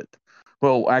outfit.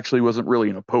 Well, actually, he wasn't really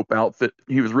in a Pope outfit.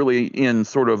 He was really in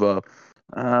sort of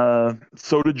a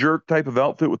soda jerk type of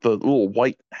outfit with the little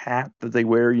white hat that they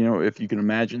wear, if you can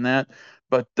imagine that.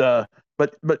 But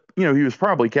he was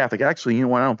probably Catholic. Actually, you know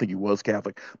what? I don't think he was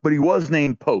Catholic, but he was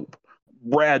named Pope,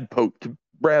 Brad Pope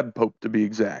to be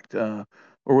exact.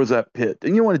 Or was that Pitt?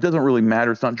 And you know what? It doesn't really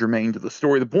matter. It's not germane to the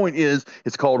story. The point is,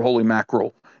 it's called Holy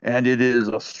Mackerel, and it is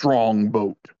a strong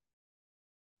boat.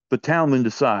 The town then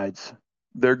decides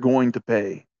they're going to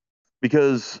pay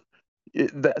because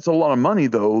that's a lot of money,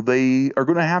 though. They are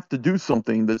going to have to do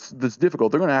something that's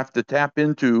difficult. They're going to have to tap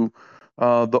into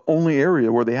the only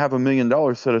area where they have $1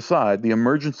 million set aside, the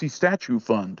emergency statue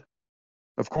fund.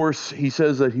 Of course, he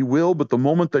says that he will, but the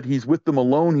moment that he's with them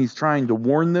alone, he's trying to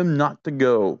warn them not to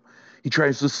go. He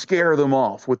tries to scare them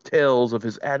off with tales of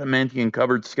his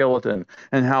adamantium-covered skeleton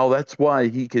and how that's why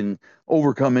he can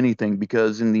overcome anything,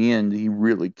 because in the end, he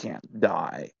really can't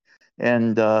die.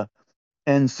 And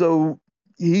so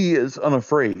he is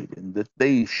unafraid, and that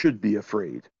they should be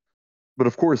afraid. But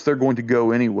of course, they're going to go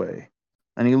anyway.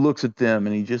 And he looks at them,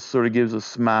 and he just sort of gives a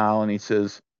smile, and he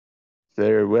says,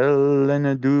 "Farewell and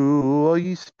adieu, all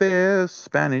ye fair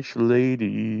Spanish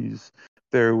ladies.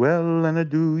 Farewell and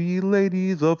adieu, ye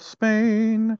ladies of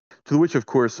Spain." To which, of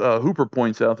course, Hooper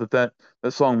points out that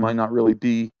song might not really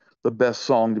be the best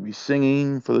song to be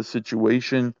singing for the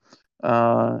situation.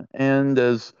 And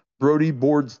as Brody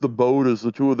boards the boat, as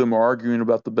the two of them are arguing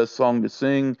about the best song to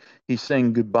sing, he's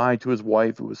saying goodbye to his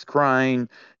wife, who is crying,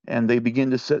 and they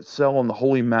begin to set sail on the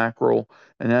Holy Mackerel.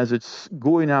 And as it's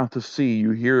going out to sea,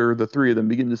 you hear the three of them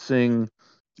begin to sing,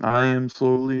 "I am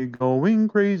slowly going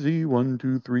crazy, 1,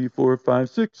 2, 3, 4,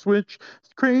 5, 6, switch.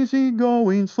 Crazy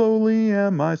going slowly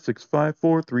am I, 6, 5,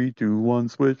 4, 3, 2, 1,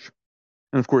 switch."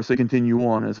 And of course, they continue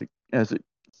on as it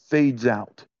fades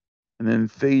out and then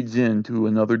fades into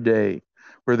another day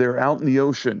where they're out in the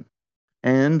ocean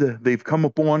and they've come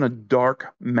upon a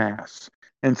dark mass.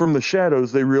 And from the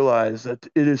shadows, they realize that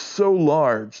it is so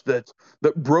large that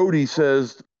Brody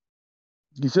says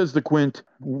to Quint,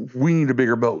 "We need a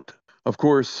bigger boat." Of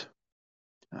course,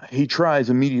 he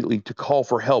tries immediately to call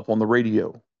for help on the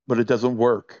radio, but it doesn't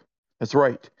work. That's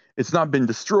right. It's not been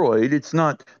destroyed. It's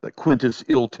not that Quint is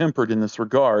ill-tempered in this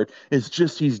regard. It's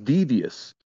just he's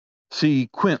devious. See,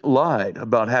 Quint lied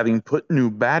about having put new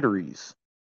batteries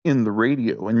in the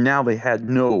radio, and now they had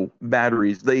no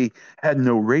batteries. They had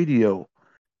no radio,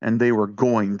 and they were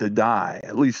going to die.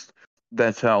 At least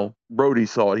that's how Brody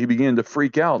saw it. He began to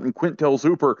freak out, and Quint tells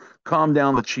Hooper, "Calm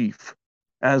down the chief.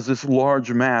 as this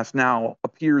large mass now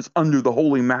appears under the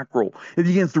holy mackerel. It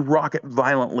begins to rocket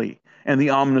violently, and the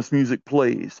ominous music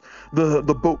plays. The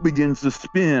boat begins to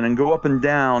spin and go up and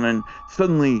down, and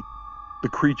suddenly the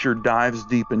creature dives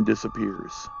deep and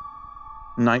disappears.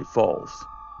 Night falls.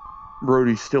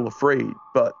 Brody's still afraid,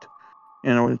 but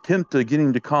in an attempt to get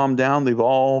him to calm down, they've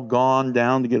all gone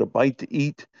down to get a bite to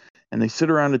eat, and they sit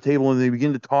around a table and they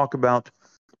begin to talk about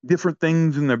different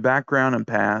things in their background and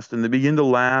past, and they begin to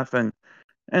laugh and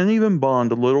even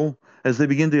bond a little as they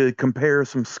begin to compare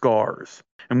some scars.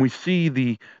 And we see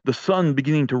the sun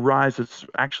beginning to rise. It's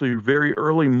actually very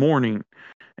early morning,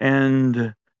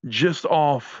 and just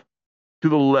off to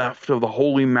the left of the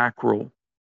holy mackerel,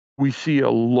 we see a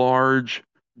large,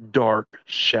 dark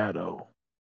shadow.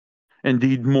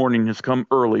 Indeed, morning has come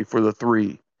early for the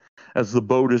three, as the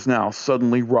boat is now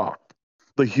suddenly rocked.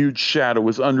 The huge shadow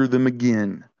is under them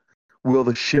again. Will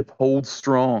the ship hold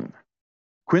strong?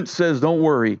 Quint says, don't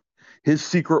worry. His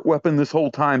secret weapon this whole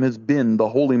time has been the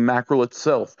holy mackerel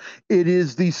itself. It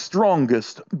is the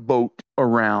strongest boat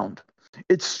around.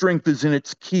 Its strength is in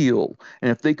its keel, and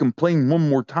if they complain one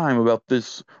more time about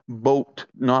this boat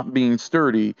not being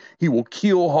sturdy, he will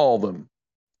keel haul them.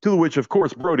 To which, of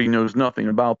course, Brody knows nothing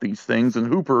about these things, and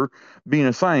Hooper, being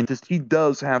a scientist, he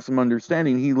does have some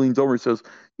understanding. He leans over and says,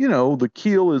 the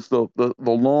keel is the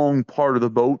long part of the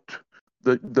boat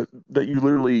that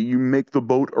you make the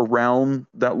boat around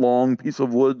that long piece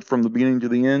of wood from the beginning to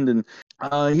the end.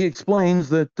 And he explains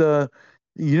that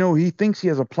he thinks he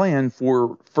has a plan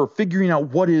for figuring out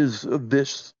what is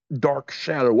this dark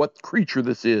shadow, what creature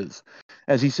this is.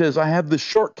 As he says, I have this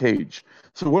shark cage.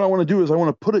 So what I want to do is I want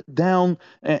to put it down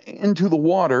into the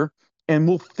water, and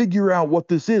we'll figure out what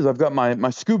this is. I've got my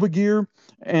scuba gear,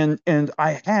 and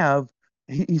I have,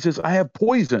 he says, I have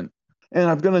poison. And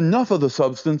I've got enough of the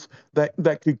substance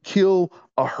that could kill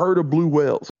a herd of blue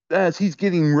whales. As he's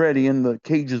getting ready and the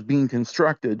cage is being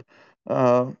constructed,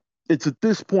 it's at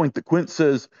this point that Quint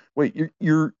says, "Wait,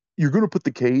 you're going to put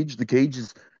the cage? The cage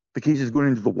is going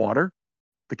into the water.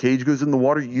 The cage goes in the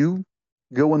water. You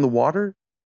go in the water.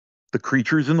 The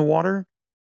creature's in the water.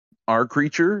 Our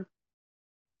creature.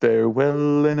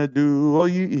 Farewell and adieu.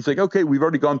 He's like, okay, we've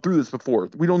already gone through this before.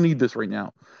 We don't need this right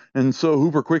now. And so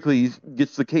Hooper quickly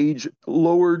gets the cage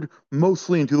lowered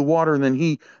mostly into the water, and then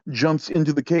he jumps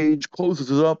into the cage, closes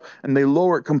it up, and they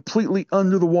lower it completely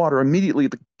under the water. Immediately,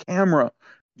 the camera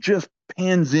just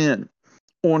pans in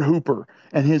on Hooper,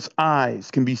 and his eyes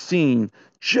can be seen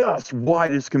just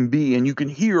wide as can be, and you can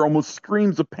hear almost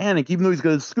screams of panic. Even though he's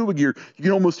got his scuba gear, you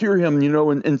can almost hear him,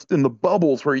 in the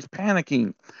bubbles where he's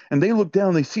panicking. And they look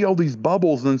down, they see all these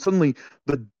bubbles, and then suddenly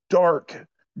the dark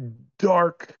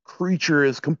creature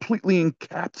has completely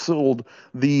encapsulated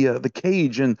the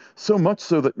cage, and so much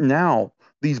so that now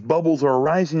these bubbles are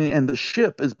rising, and the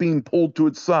ship is being pulled to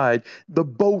its side. The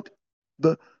boat,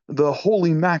 the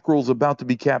holy mackerel's about to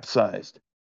be capsized.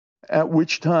 At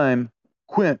which time,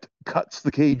 Quint cuts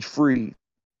the cage free,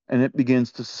 and it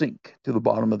begins to sink to the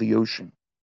bottom of the ocean.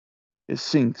 It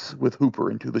sinks with Hooper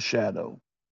into the shadow.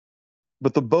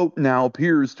 But the boat now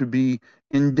appears to be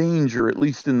in danger, at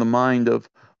least in the mind of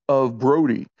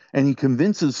Brody. And he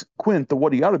convinces Quint that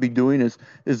what he ought to be doing is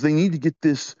they need to get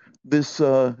this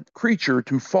creature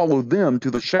to follow them to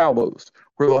the shallows,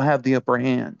 where they'll have the upper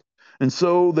hand. And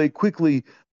so they quickly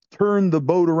turn the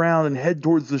boat around and head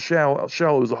towards the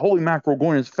shallows, the holy mackerel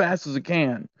going as fast as it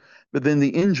can. But then the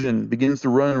engine begins to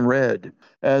run red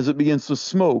as it begins to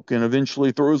smoke, and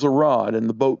eventually throws a rod, and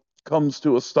the boat comes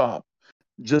to a stop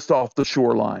just off the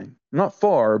shoreline. Not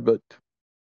far, but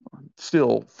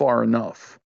still far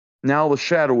enough. Now the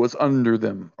shadow is under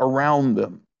them, around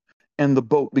them, and the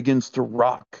boat begins to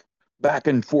rock back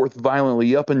and forth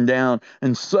violently, up and down,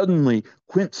 and suddenly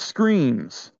Quint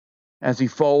screams as he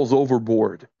falls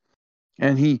overboard.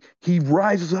 And he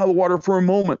rises out of the water for a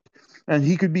moment, and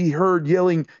he could be heard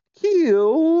yelling,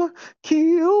 "Kill,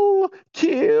 kill,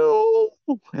 kill!"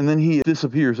 And then he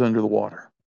disappears under the water.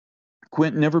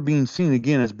 Quint, never being seen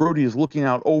again, as Brody is looking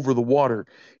out over the water,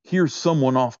 hears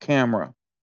someone off camera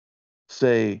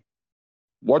say,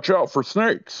 "Watch out for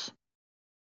snakes."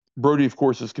 Brody, of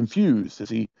course, is confused as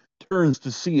he turns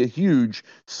to see a huge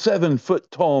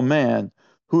 7-foot-tall man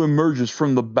who emerges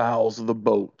from the bows of the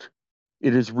boat.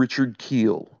 It is Richard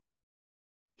Keel.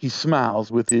 He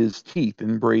smiles with his teeth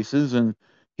in braces, and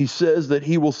he says that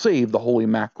he will save the holy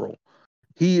mackerel.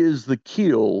 He is the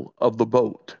keel of the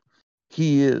boat.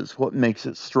 He is what makes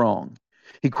it strong.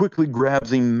 He quickly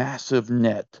grabs a massive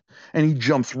net, and he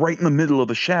jumps right in the middle of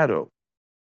the shadow.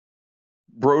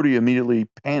 Brody immediately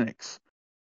panics.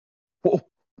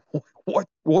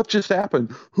 What just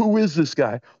happened? Who is this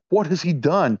guy? What has he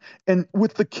done? And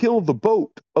with the kill of the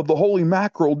boat of the holy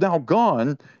mackerel now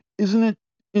gone, isn't it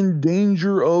in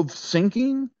danger of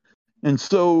sinking? And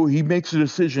so he makes a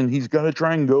decision. He's got to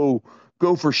try and go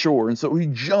for shore. And so he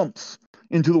jumps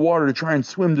into the water to try and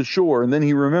swim to shore. And then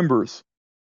he remembers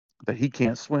that he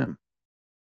can't swim.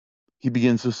 He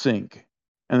begins to sink.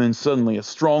 And then suddenly a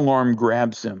strong arm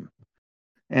grabs him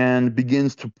and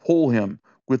begins to pull him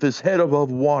with his head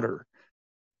above water,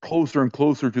 closer and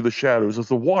closer to the shadows. As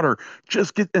the water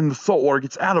just gets, and the salt water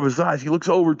gets out of his eyes, he looks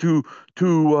over to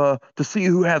see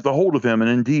who has a hold of him. And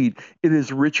indeed, it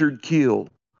is Richard Keel,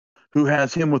 who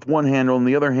has him with one hand. On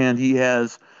the other hand, he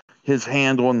has his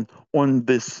hand on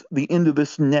the end of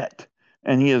this net,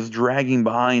 and he is dragging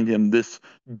behind him this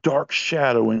dark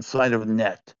shadow inside of a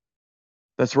net.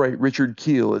 That's right, Richard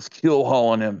Keel is keel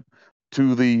hauling him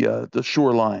to the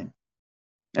shoreline.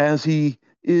 As he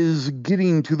is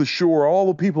getting to the shore, all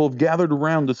the people have gathered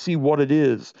around to see what it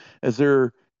is as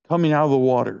they're coming out of the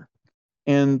water.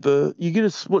 And you get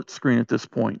a split screen at this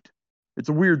point. It's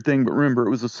a weird thing, but remember, it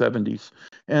was the 70s.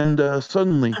 And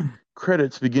suddenly,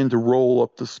 credits begin to roll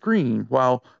up the screen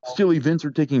while still events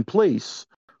are taking place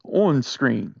on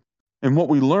screen. And what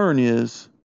we learn is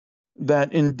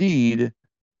that indeed,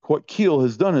 what Keel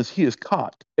has done is he has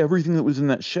caught everything that was in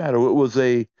that shadow. It was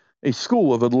a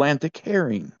school of Atlantic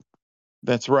herring.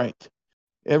 That's right.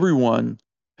 Everyone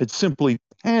had simply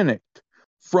panicked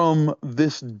from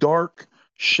this dark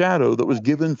shadow that was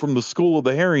given from the school of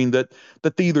the herring that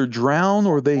they either drowned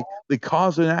or they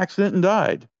caused an accident and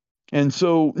died. And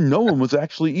so no one was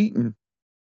actually eaten.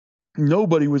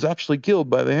 Nobody was actually killed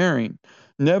by the herring.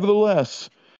 Nevertheless,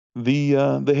 the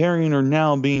herring are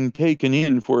now being taken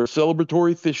in for a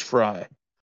celebratory fish fry.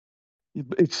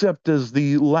 Except as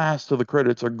the last of the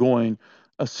credits are going,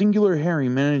 a singular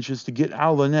herring manages to get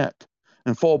out of the net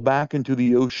and fall back into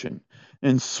the ocean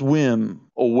and swim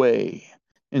away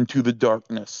into the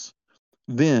darkness.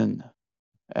 Then,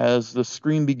 as the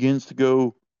screen begins to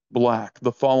go black,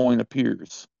 the following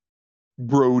appears.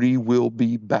 Brody will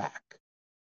be back.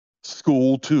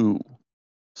 School 2,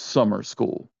 Summer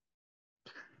School.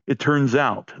 It turns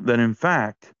out that, in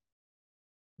fact,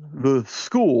 the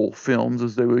school films,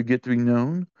 as they would get to be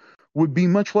known, would be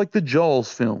much like the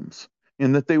Jaws films,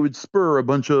 in that they would spur a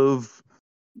bunch of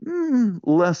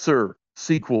lesser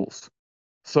sequels.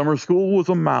 Summer School was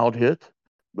a mild hit,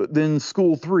 but then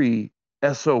School 3,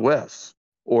 SOS,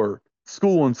 or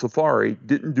School and Safari,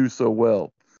 didn't do so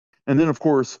well. And then, of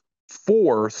course,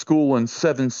 4, School and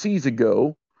 7 Seas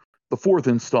Ago, the 4th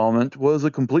installment, was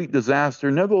a complete disaster.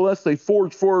 Nevertheless, they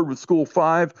forged forward with School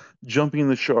 5, Jumping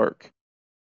the Shark.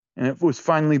 And it was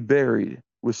finally buried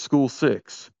with School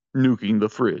 6, Nuking the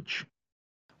Fridge.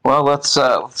 Well, let's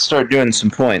start doing some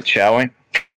points, shall we?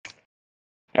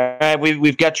 All right,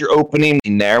 we've got your opening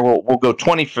there. We'll go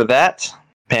 20 for that.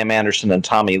 Pam Anderson and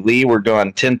Tommy Lee. We're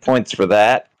going 10 points for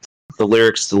that. The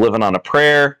lyrics to "Living on a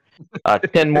Prayer."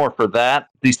 10 more for that.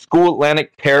 The School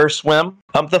Atlantic Pair Swim.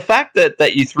 The fact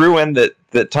that you threw in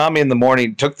that Tommy in the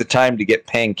morning took the time to get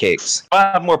pancakes.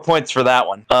 5 more points for that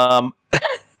one.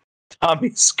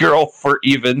 Tommy's Girl for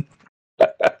Even.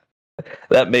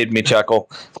 That made me chuckle.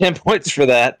 10 points for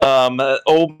that.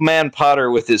 Old Man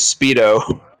Potter with his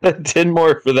Speedo. 10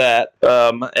 more for that.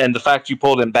 And the fact you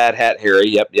pulled in Bad Hat Harry.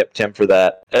 Yep, 10 for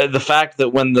that. The fact that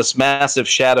when this massive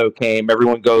shadow came,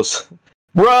 everyone goes,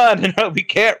 "Run!" We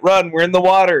can't run. We're in the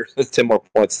water. 10 more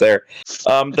points there.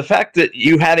 The fact that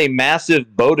you had a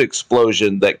massive boat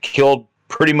explosion that killed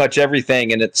pretty much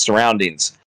everything in its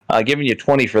surroundings. Giving you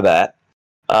 20 for that.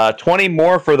 20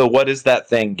 more for the "What is that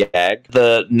thing" gag.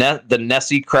 The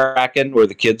Nessie Kraken, where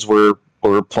the kids were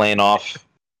playing off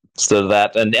instead of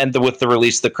that, and with the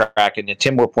release of the Kraken,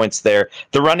 10 more points there.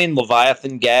 The running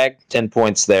Leviathan gag, 10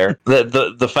 points there.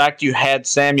 The fact you had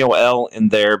Samuel L. in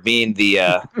there being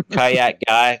the kayak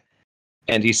guy,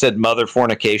 and he said "mother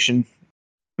fornication."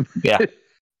 Yeah,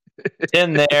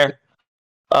 10 there.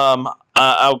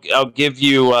 I'll give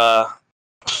you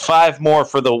 5 more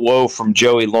for the "woe" from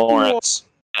Joey Lawrence.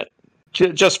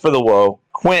 Just for the "woe."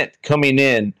 Quint coming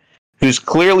in, who's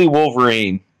clearly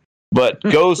Wolverine, but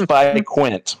goes by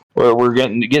Quint. We're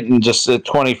getting just a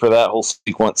 20 for that whole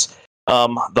sequence.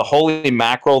 The holy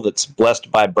mackerel that's blessed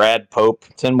by Brad Pope.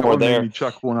 10 more there. Made me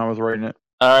chuckle when I was writing it.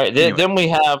 All right, Anyway. then we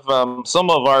have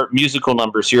some of our musical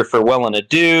numbers here for Well and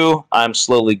Ado. I'm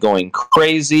Slowly Going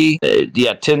Crazy.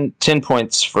 Yeah, 10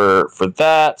 points for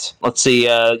that. Let's see.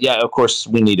 Yeah, of course,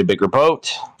 We Need a Bigger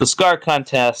Boat. The Scar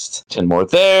Contest, 10 more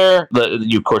there.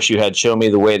 Of course, you had Show Me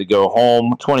the Way to Go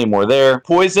Home, 20 more there.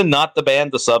 Poison, Not the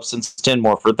Band, The Substance, 10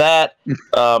 more for that.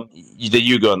 The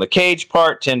You Go in the Cage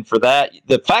part, 10 for that.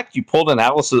 The fact you pulled an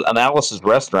Alice's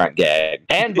restaurant gag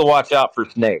and the Watch Out for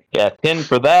Snake. Yeah, 10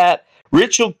 for that.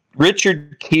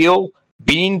 Richard Keel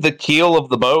being the keel of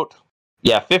the boat.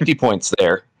 Yeah, 50 points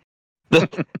there.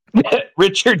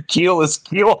 Richard Keel is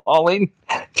keel hauling.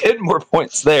 10 more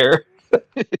points there.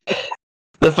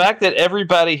 The fact that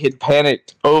everybody had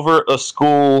panicked over a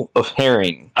school of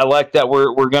herring. I like that.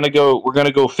 We're gonna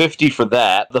go 50 for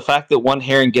that. The fact that one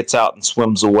herring gets out and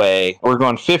swims away. We're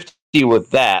going 50 with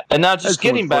that. And now just That's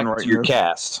getting fun back to writing your this.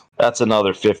 cast. That's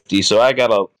another 50. So I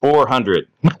got a 400.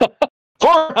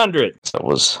 400! That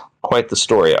was quite the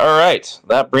story. All right,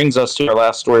 that brings us to our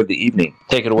last story of the evening.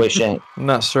 Take it away, Shane. I'm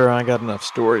not sure I got enough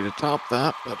story to top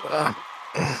that, but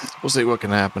we'll see what can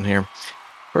happen here.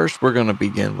 First, we're going to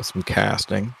begin with some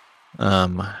casting.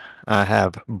 I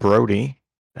have Brody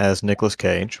as Nicolas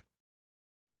Cage.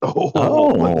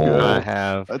 Oh, that's good. I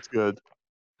have That's good.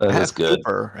 That is good.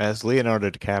 Cooper as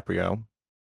Leonardo DiCaprio.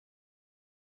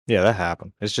 Yeah, that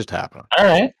happened. It's just happening. All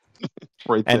right.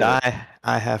 Right And there.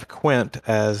 I have Quint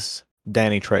as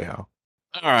Danny Trejo.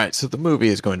 All right, so the movie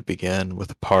is going to begin with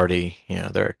a party. You know,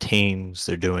 there are teens.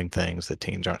 They're doing things that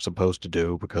teens aren't supposed to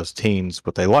do because teens,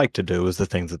 what they like to do is the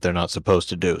things that they're not supposed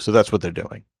to do. So that's what they're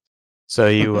doing. So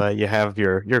you have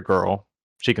your girl.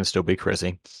 She can still be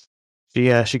Chrissy.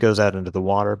 She goes out into the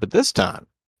water, but this time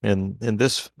in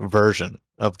this version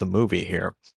of the movie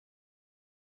here,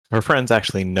 her friends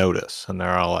actually notice, and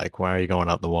they're all like, "Why are you going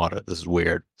out in the water? This is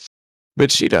weird." But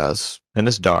she does, and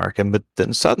it's dark, but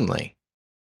then suddenly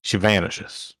she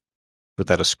vanishes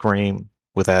without a scream,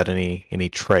 without any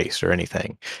trace or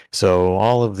anything. So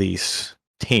all of these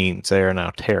teens, they are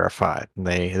now terrified, and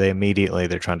they immediately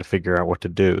they're trying to figure out what to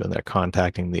do, and they're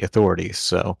contacting the authorities.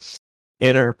 So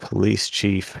enter Police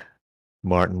Chief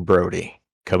Martin Brody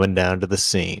coming down to the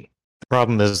scene. The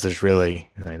problem is there's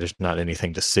not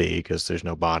anything to see because there's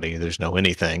no body, there's no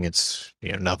anything. It's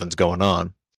nothing's going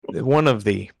on. One of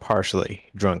the partially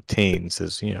drunk teens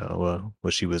says, well,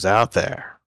 she was out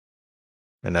there,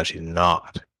 and now she's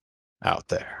not out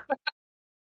there.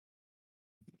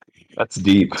 That's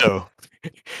deep.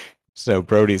 So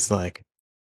Brody's like,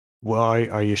 well,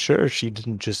 are you sure she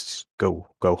didn't just go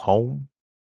home?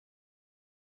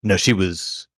 No, she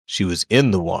was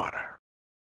in the water,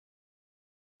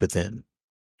 but then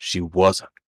she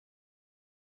wasn't.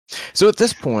 So at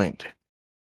this point,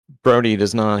 Brody he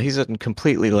doesn't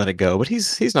completely let it go, but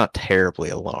he's not terribly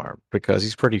alarmed because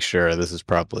he's pretty sure this is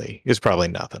probably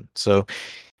nothing. So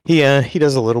he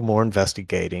does a little more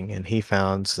investigating, and he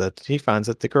finds that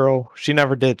the girl, she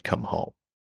never did come home.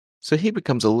 So he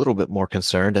becomes a little bit more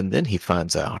concerned, and then he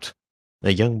finds out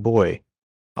a young boy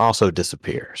also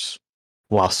disappears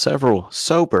while several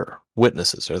sober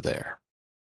witnesses are there.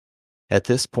 At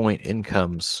this point in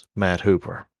comes Matt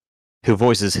Hooper, who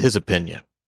voices his opinion,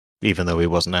 even though he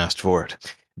wasn't asked for it,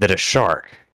 that a shark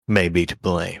may be to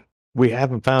blame. We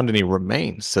haven't found any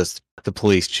remains, says the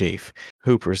police chief.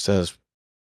 Hooper says,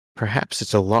 perhaps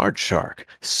it's a large shark,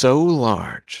 so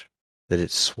large that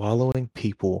it's swallowing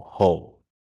people whole.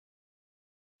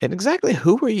 And exactly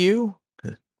who are you?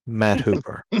 Matt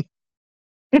Hooper.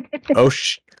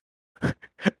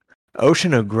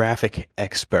 Oceanographic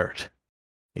expert.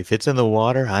 If it's in the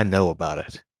water, I know about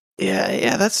it.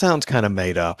 Yeah, that sounds kind of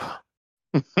made up.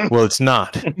 Well, it's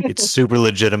not. It's super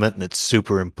legitimate and it's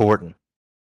super important.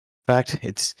 In fact,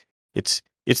 it's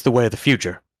the way of the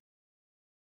future.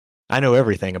 I know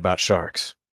everything about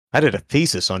sharks. I did a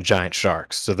thesis on giant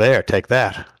sharks, so there, take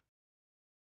that.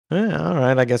 All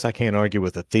right, I guess I can't argue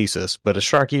with a thesis, but a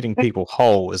shark eating people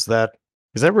whole, is that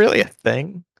really a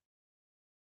thing?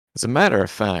 As a matter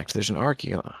of fact, there's an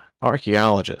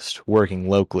archaeologist working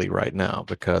locally right now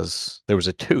because there was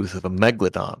a tooth of a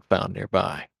megalodon found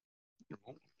nearby.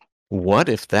 What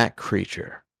if that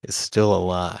creature is still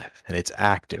alive and it's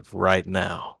active right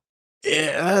now?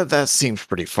 Yeah, that seems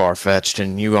pretty far-fetched,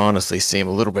 and you honestly seem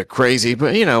a little bit crazy,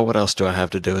 but what else do I have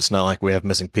to do? It's not like we have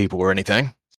missing people or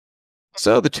anything.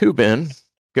 So the two men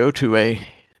go to a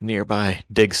nearby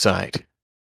dig site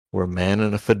where a man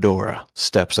in a fedora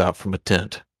steps out from a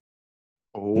tent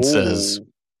and says,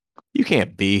 you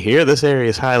can't be here. This area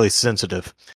is highly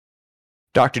sensitive.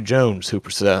 Dr. Jones,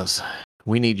 Hooper says,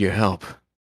 we need your help.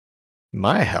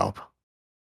 My help?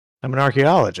 I'm an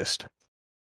archaeologist.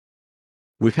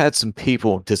 We've had some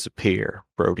people disappear,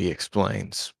 Brody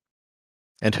explains.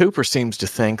 And Hooper seems to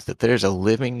think that there's a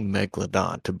living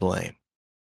megalodon to blame.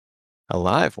 A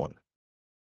live one.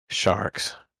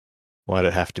 Sharks. Why'd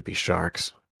it have to be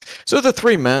sharks? So the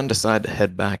three men decide to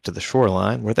head back to the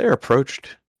shoreline where they're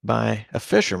approached by a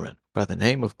fisherman by the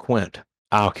name of Quint.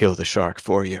 I'll kill the shark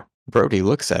for you. Brody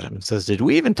looks at him and says, did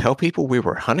we even tell people we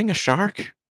were hunting a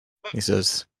shark? He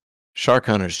says, shark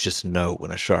hunters just know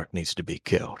when a shark needs to be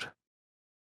killed.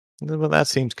 Well, that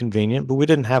seems convenient, but we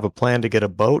didn't have a plan to get a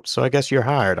boat, so I guess you're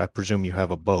hired. I presume you have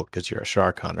a boat because you're a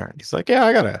shark hunter. And he's like, yeah,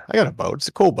 I got a boat. It's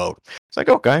a cool boat. It's like,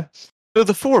 okay. So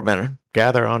the four men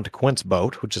gather onto Quint's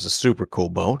boat, which is a super cool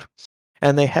boat,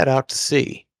 and they head out to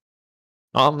sea.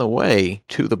 On the way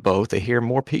to the boat, they hear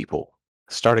more people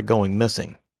started going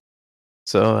missing.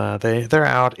 So they're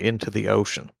out into the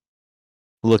ocean,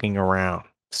 looking around,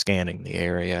 scanning the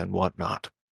area and whatnot.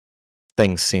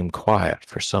 Things seem quiet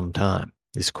for some time.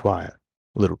 It's quiet.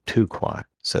 A little too quiet,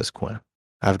 says Quint.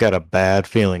 I've got a bad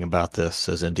feeling about this,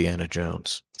 says Indiana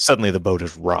Jones. Suddenly the boat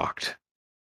is rocked.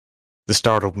 The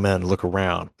startled men look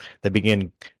around. They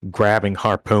begin grabbing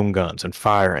harpoon guns and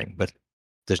firing, but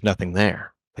there's nothing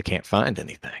there. They can't find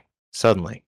anything.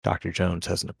 Suddenly, Dr. Jones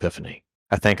has an epiphany.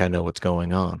 I think I know what's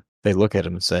going on. They look at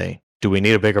him and say, do we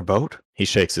need a bigger boat? He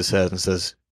shakes his head and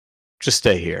says, just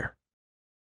stay here.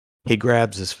 He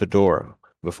grabs his fedora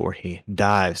before he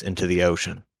dives into the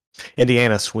ocean.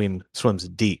 Indiana swims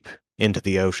deep into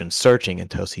the ocean, searching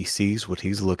until he sees what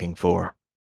he's looking for.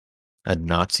 A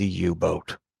Nazi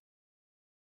U-boat.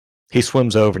 He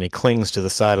swims over and he clings to the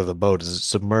side of the boat as it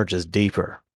submerges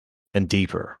deeper and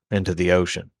deeper into the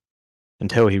ocean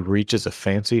until he reaches a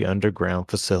fancy underground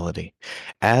facility.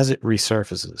 As it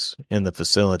resurfaces in the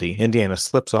facility, Indiana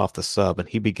slips off the sub and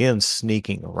he begins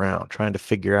sneaking around, trying to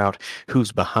figure out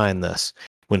who's behind this,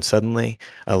 when suddenly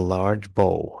a large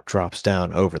bowl drops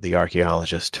down over the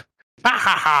archaeologist. Ha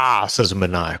ha ha, says a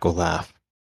maniacal laugh.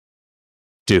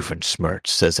 Doofenshmirtz,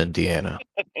 says Indiana.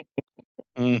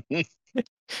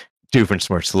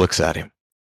 Doofenshmirtz looks at him.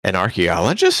 An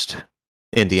archaeologist?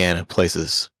 Indiana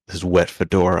places his wet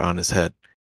fedora on his head.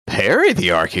 Perry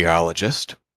the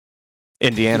archaeologist?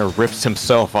 Indiana rips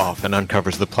himself off and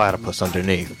uncovers the platypus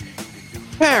underneath.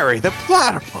 Perry the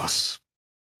platypus!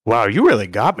 Wow, you really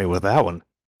got me with that one.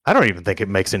 I don't even think it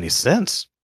makes any sense.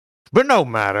 But no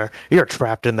matter, you're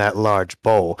trapped in that large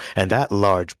bowl, and that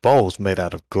large bowl's made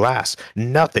out of glass.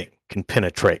 Nothing can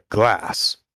penetrate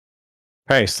glass.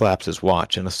 Perry slaps his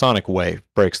watch, and a sonic wave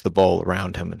breaks the bowl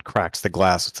around him and cracks the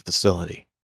glass of the facility.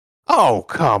 Oh,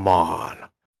 come on.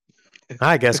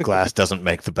 I guess glass doesn't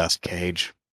make the best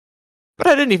cage. But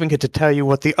I didn't even get to tell you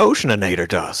what the Oceaninator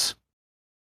does.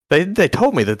 They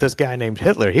told me that this guy named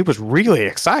Hitler, he was really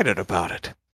excited about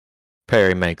it.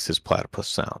 Perry makes his platypus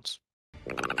sounds.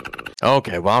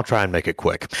 Okay, well, I'll try and make it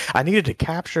quick. I needed to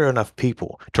capture enough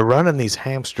people to run in these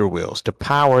hamster wheels to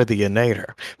power the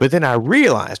Inator. But then I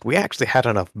realized we actually had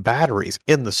enough batteries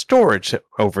in the storage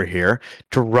over here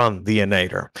to run the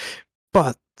Inator.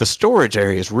 But the storage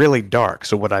area is really dark,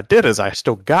 so what I did is I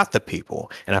still got the people,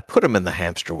 and I put them in the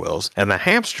hamster wheels, and the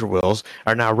hamster wheels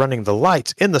are now running the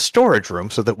lights in the storage room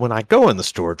so that when I go in the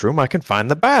storage room, I can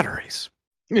find the batteries.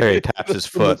 Perry taps his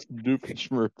foot.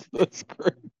 That's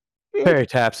great. Perry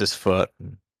taps his foot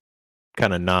and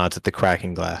kind of nods at the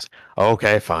cracking glass.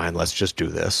 Okay, fine, let's just do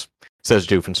this, says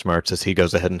Doofenshmirtz as he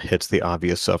goes ahead and hits the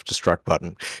obvious self-destruct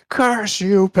button. Curse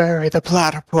you, Perry the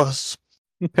platypus!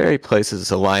 Perry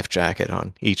places a life jacket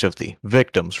on each of the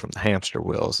victims from the hamster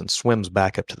wheels and swims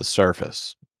back up to the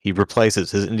surface. He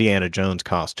replaces his Indiana Jones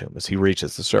costume as he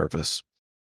reaches the surface.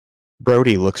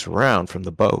 Brody looks around from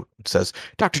the boat and says,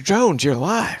 Dr. Jones, you're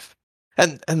alive!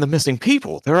 And the missing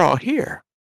people, they're all here.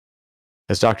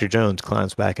 As Dr. Jones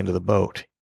climbs back into the boat,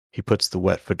 he puts the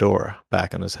wet fedora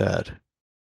back on his head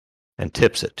and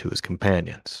tips it to his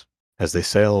companions as they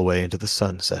sail away into the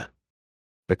sunset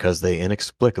because they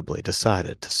inexplicably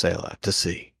decided to sail out to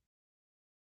sea.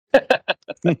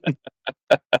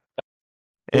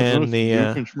 And the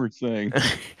Doofenshmirtz thing.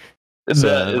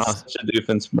 That is such a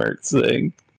Doofenshmirtz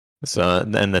thing. So,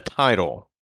 and the title,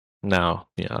 now,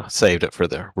 saved it for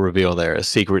the reveal there, is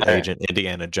Secret Agent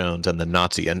Indiana Jones and the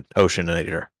Nazi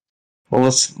Oceaninator. Well,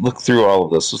 let's look through all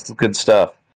of this. This is good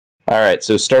stuff. All right,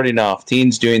 so starting off,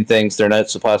 teens doing things they're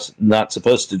not supposed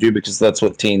to do because that's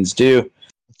what teens do.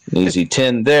 Easy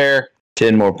 10 there,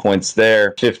 10 more points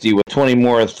there, 50 with 20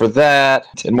 more for that,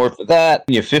 10 more for that,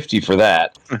 you 50 for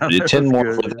that, 10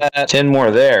 more good. For that, 10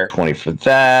 more there, 20 for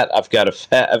that. I've got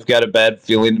a bad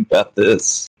feeling about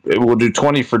this. We'll do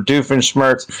 20 for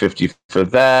Doofenshmirtz, 50 for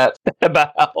that.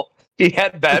 About He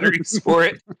had batteries for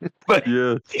it, but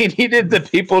Yeah. he needed the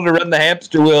people to run the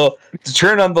hamster wheel to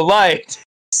turn on the light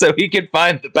so he could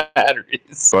find the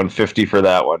batteries. Going 50 for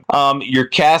that one. Your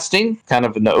casting, kind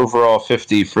of an overall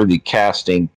 50 for the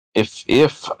casting.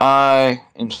 If I,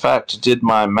 in fact, did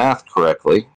my math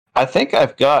correctly, I think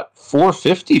I've got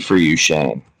 450 for you,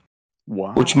 Shane.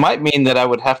 Wow. Which might mean that I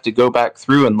would have to go back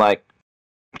through and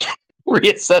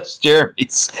reassess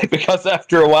Jeremy's, because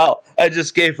after a while I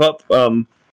just gave up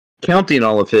counting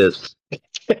all of his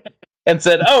and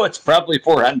said, "Oh, it's probably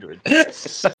 400."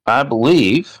 I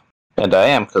believe, and I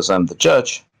am because I'm the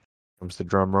judge. Comes the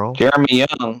drum roll. Jeremy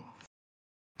Young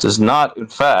does not, in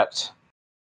fact,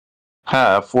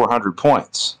 have 400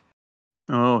 points.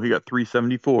 Oh, he got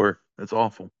 374. That's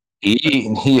awful.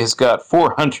 He has got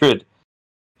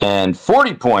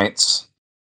 440 points,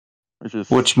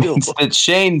 which means that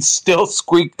Shane still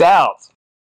squeaked out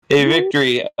a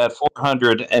victory at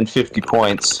 450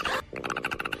 points.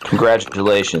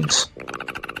 Congratulations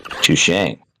to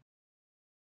Shane.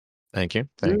 Thank you.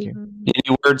 Thank you.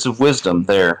 Any words of wisdom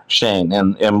there, Shane?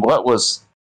 And what was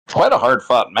quite a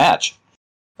hard-fought match,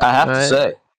 I have to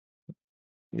say.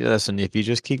 Listen, if you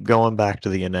just keep going back to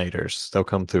the innators, they'll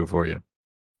come through for you.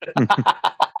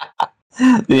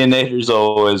 The innators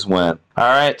always win. All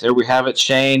right, there we have it.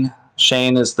 Shane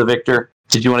is the victor.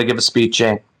 Did you want to give a speech,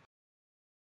 Shane?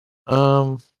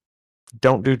 Don't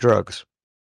do drugs.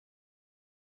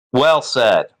 Well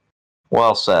said.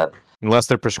 Well said. Unless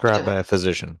they're prescribed by a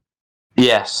physician.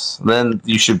 Yes, then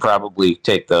you should probably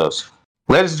take those.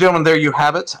 Ladies and gentlemen, there you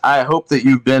have it. I hope that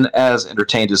you've been as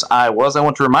entertained as I was. I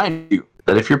want to remind you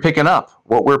that if you're picking up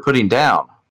what we're putting down,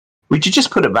 would you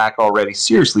just put it back already?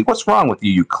 Seriously, what's wrong with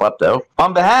you, you klepto?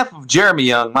 On behalf of Jeremy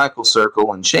Young, Michael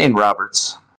Circle, and Shane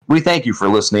Roberts, we thank you for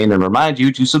listening and remind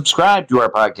you to subscribe to our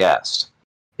podcast.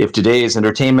 If today's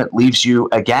entertainment leaves you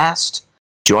aghast,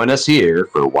 join us here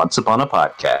for Once Upon a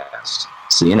Podcast.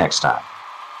 See you next time.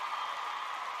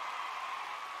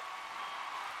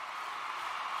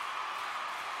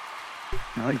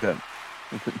 I like that.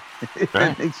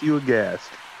 It makes you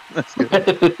aghast. That's good.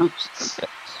 That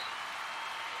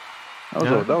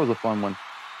was a fun one.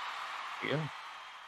 Yeah.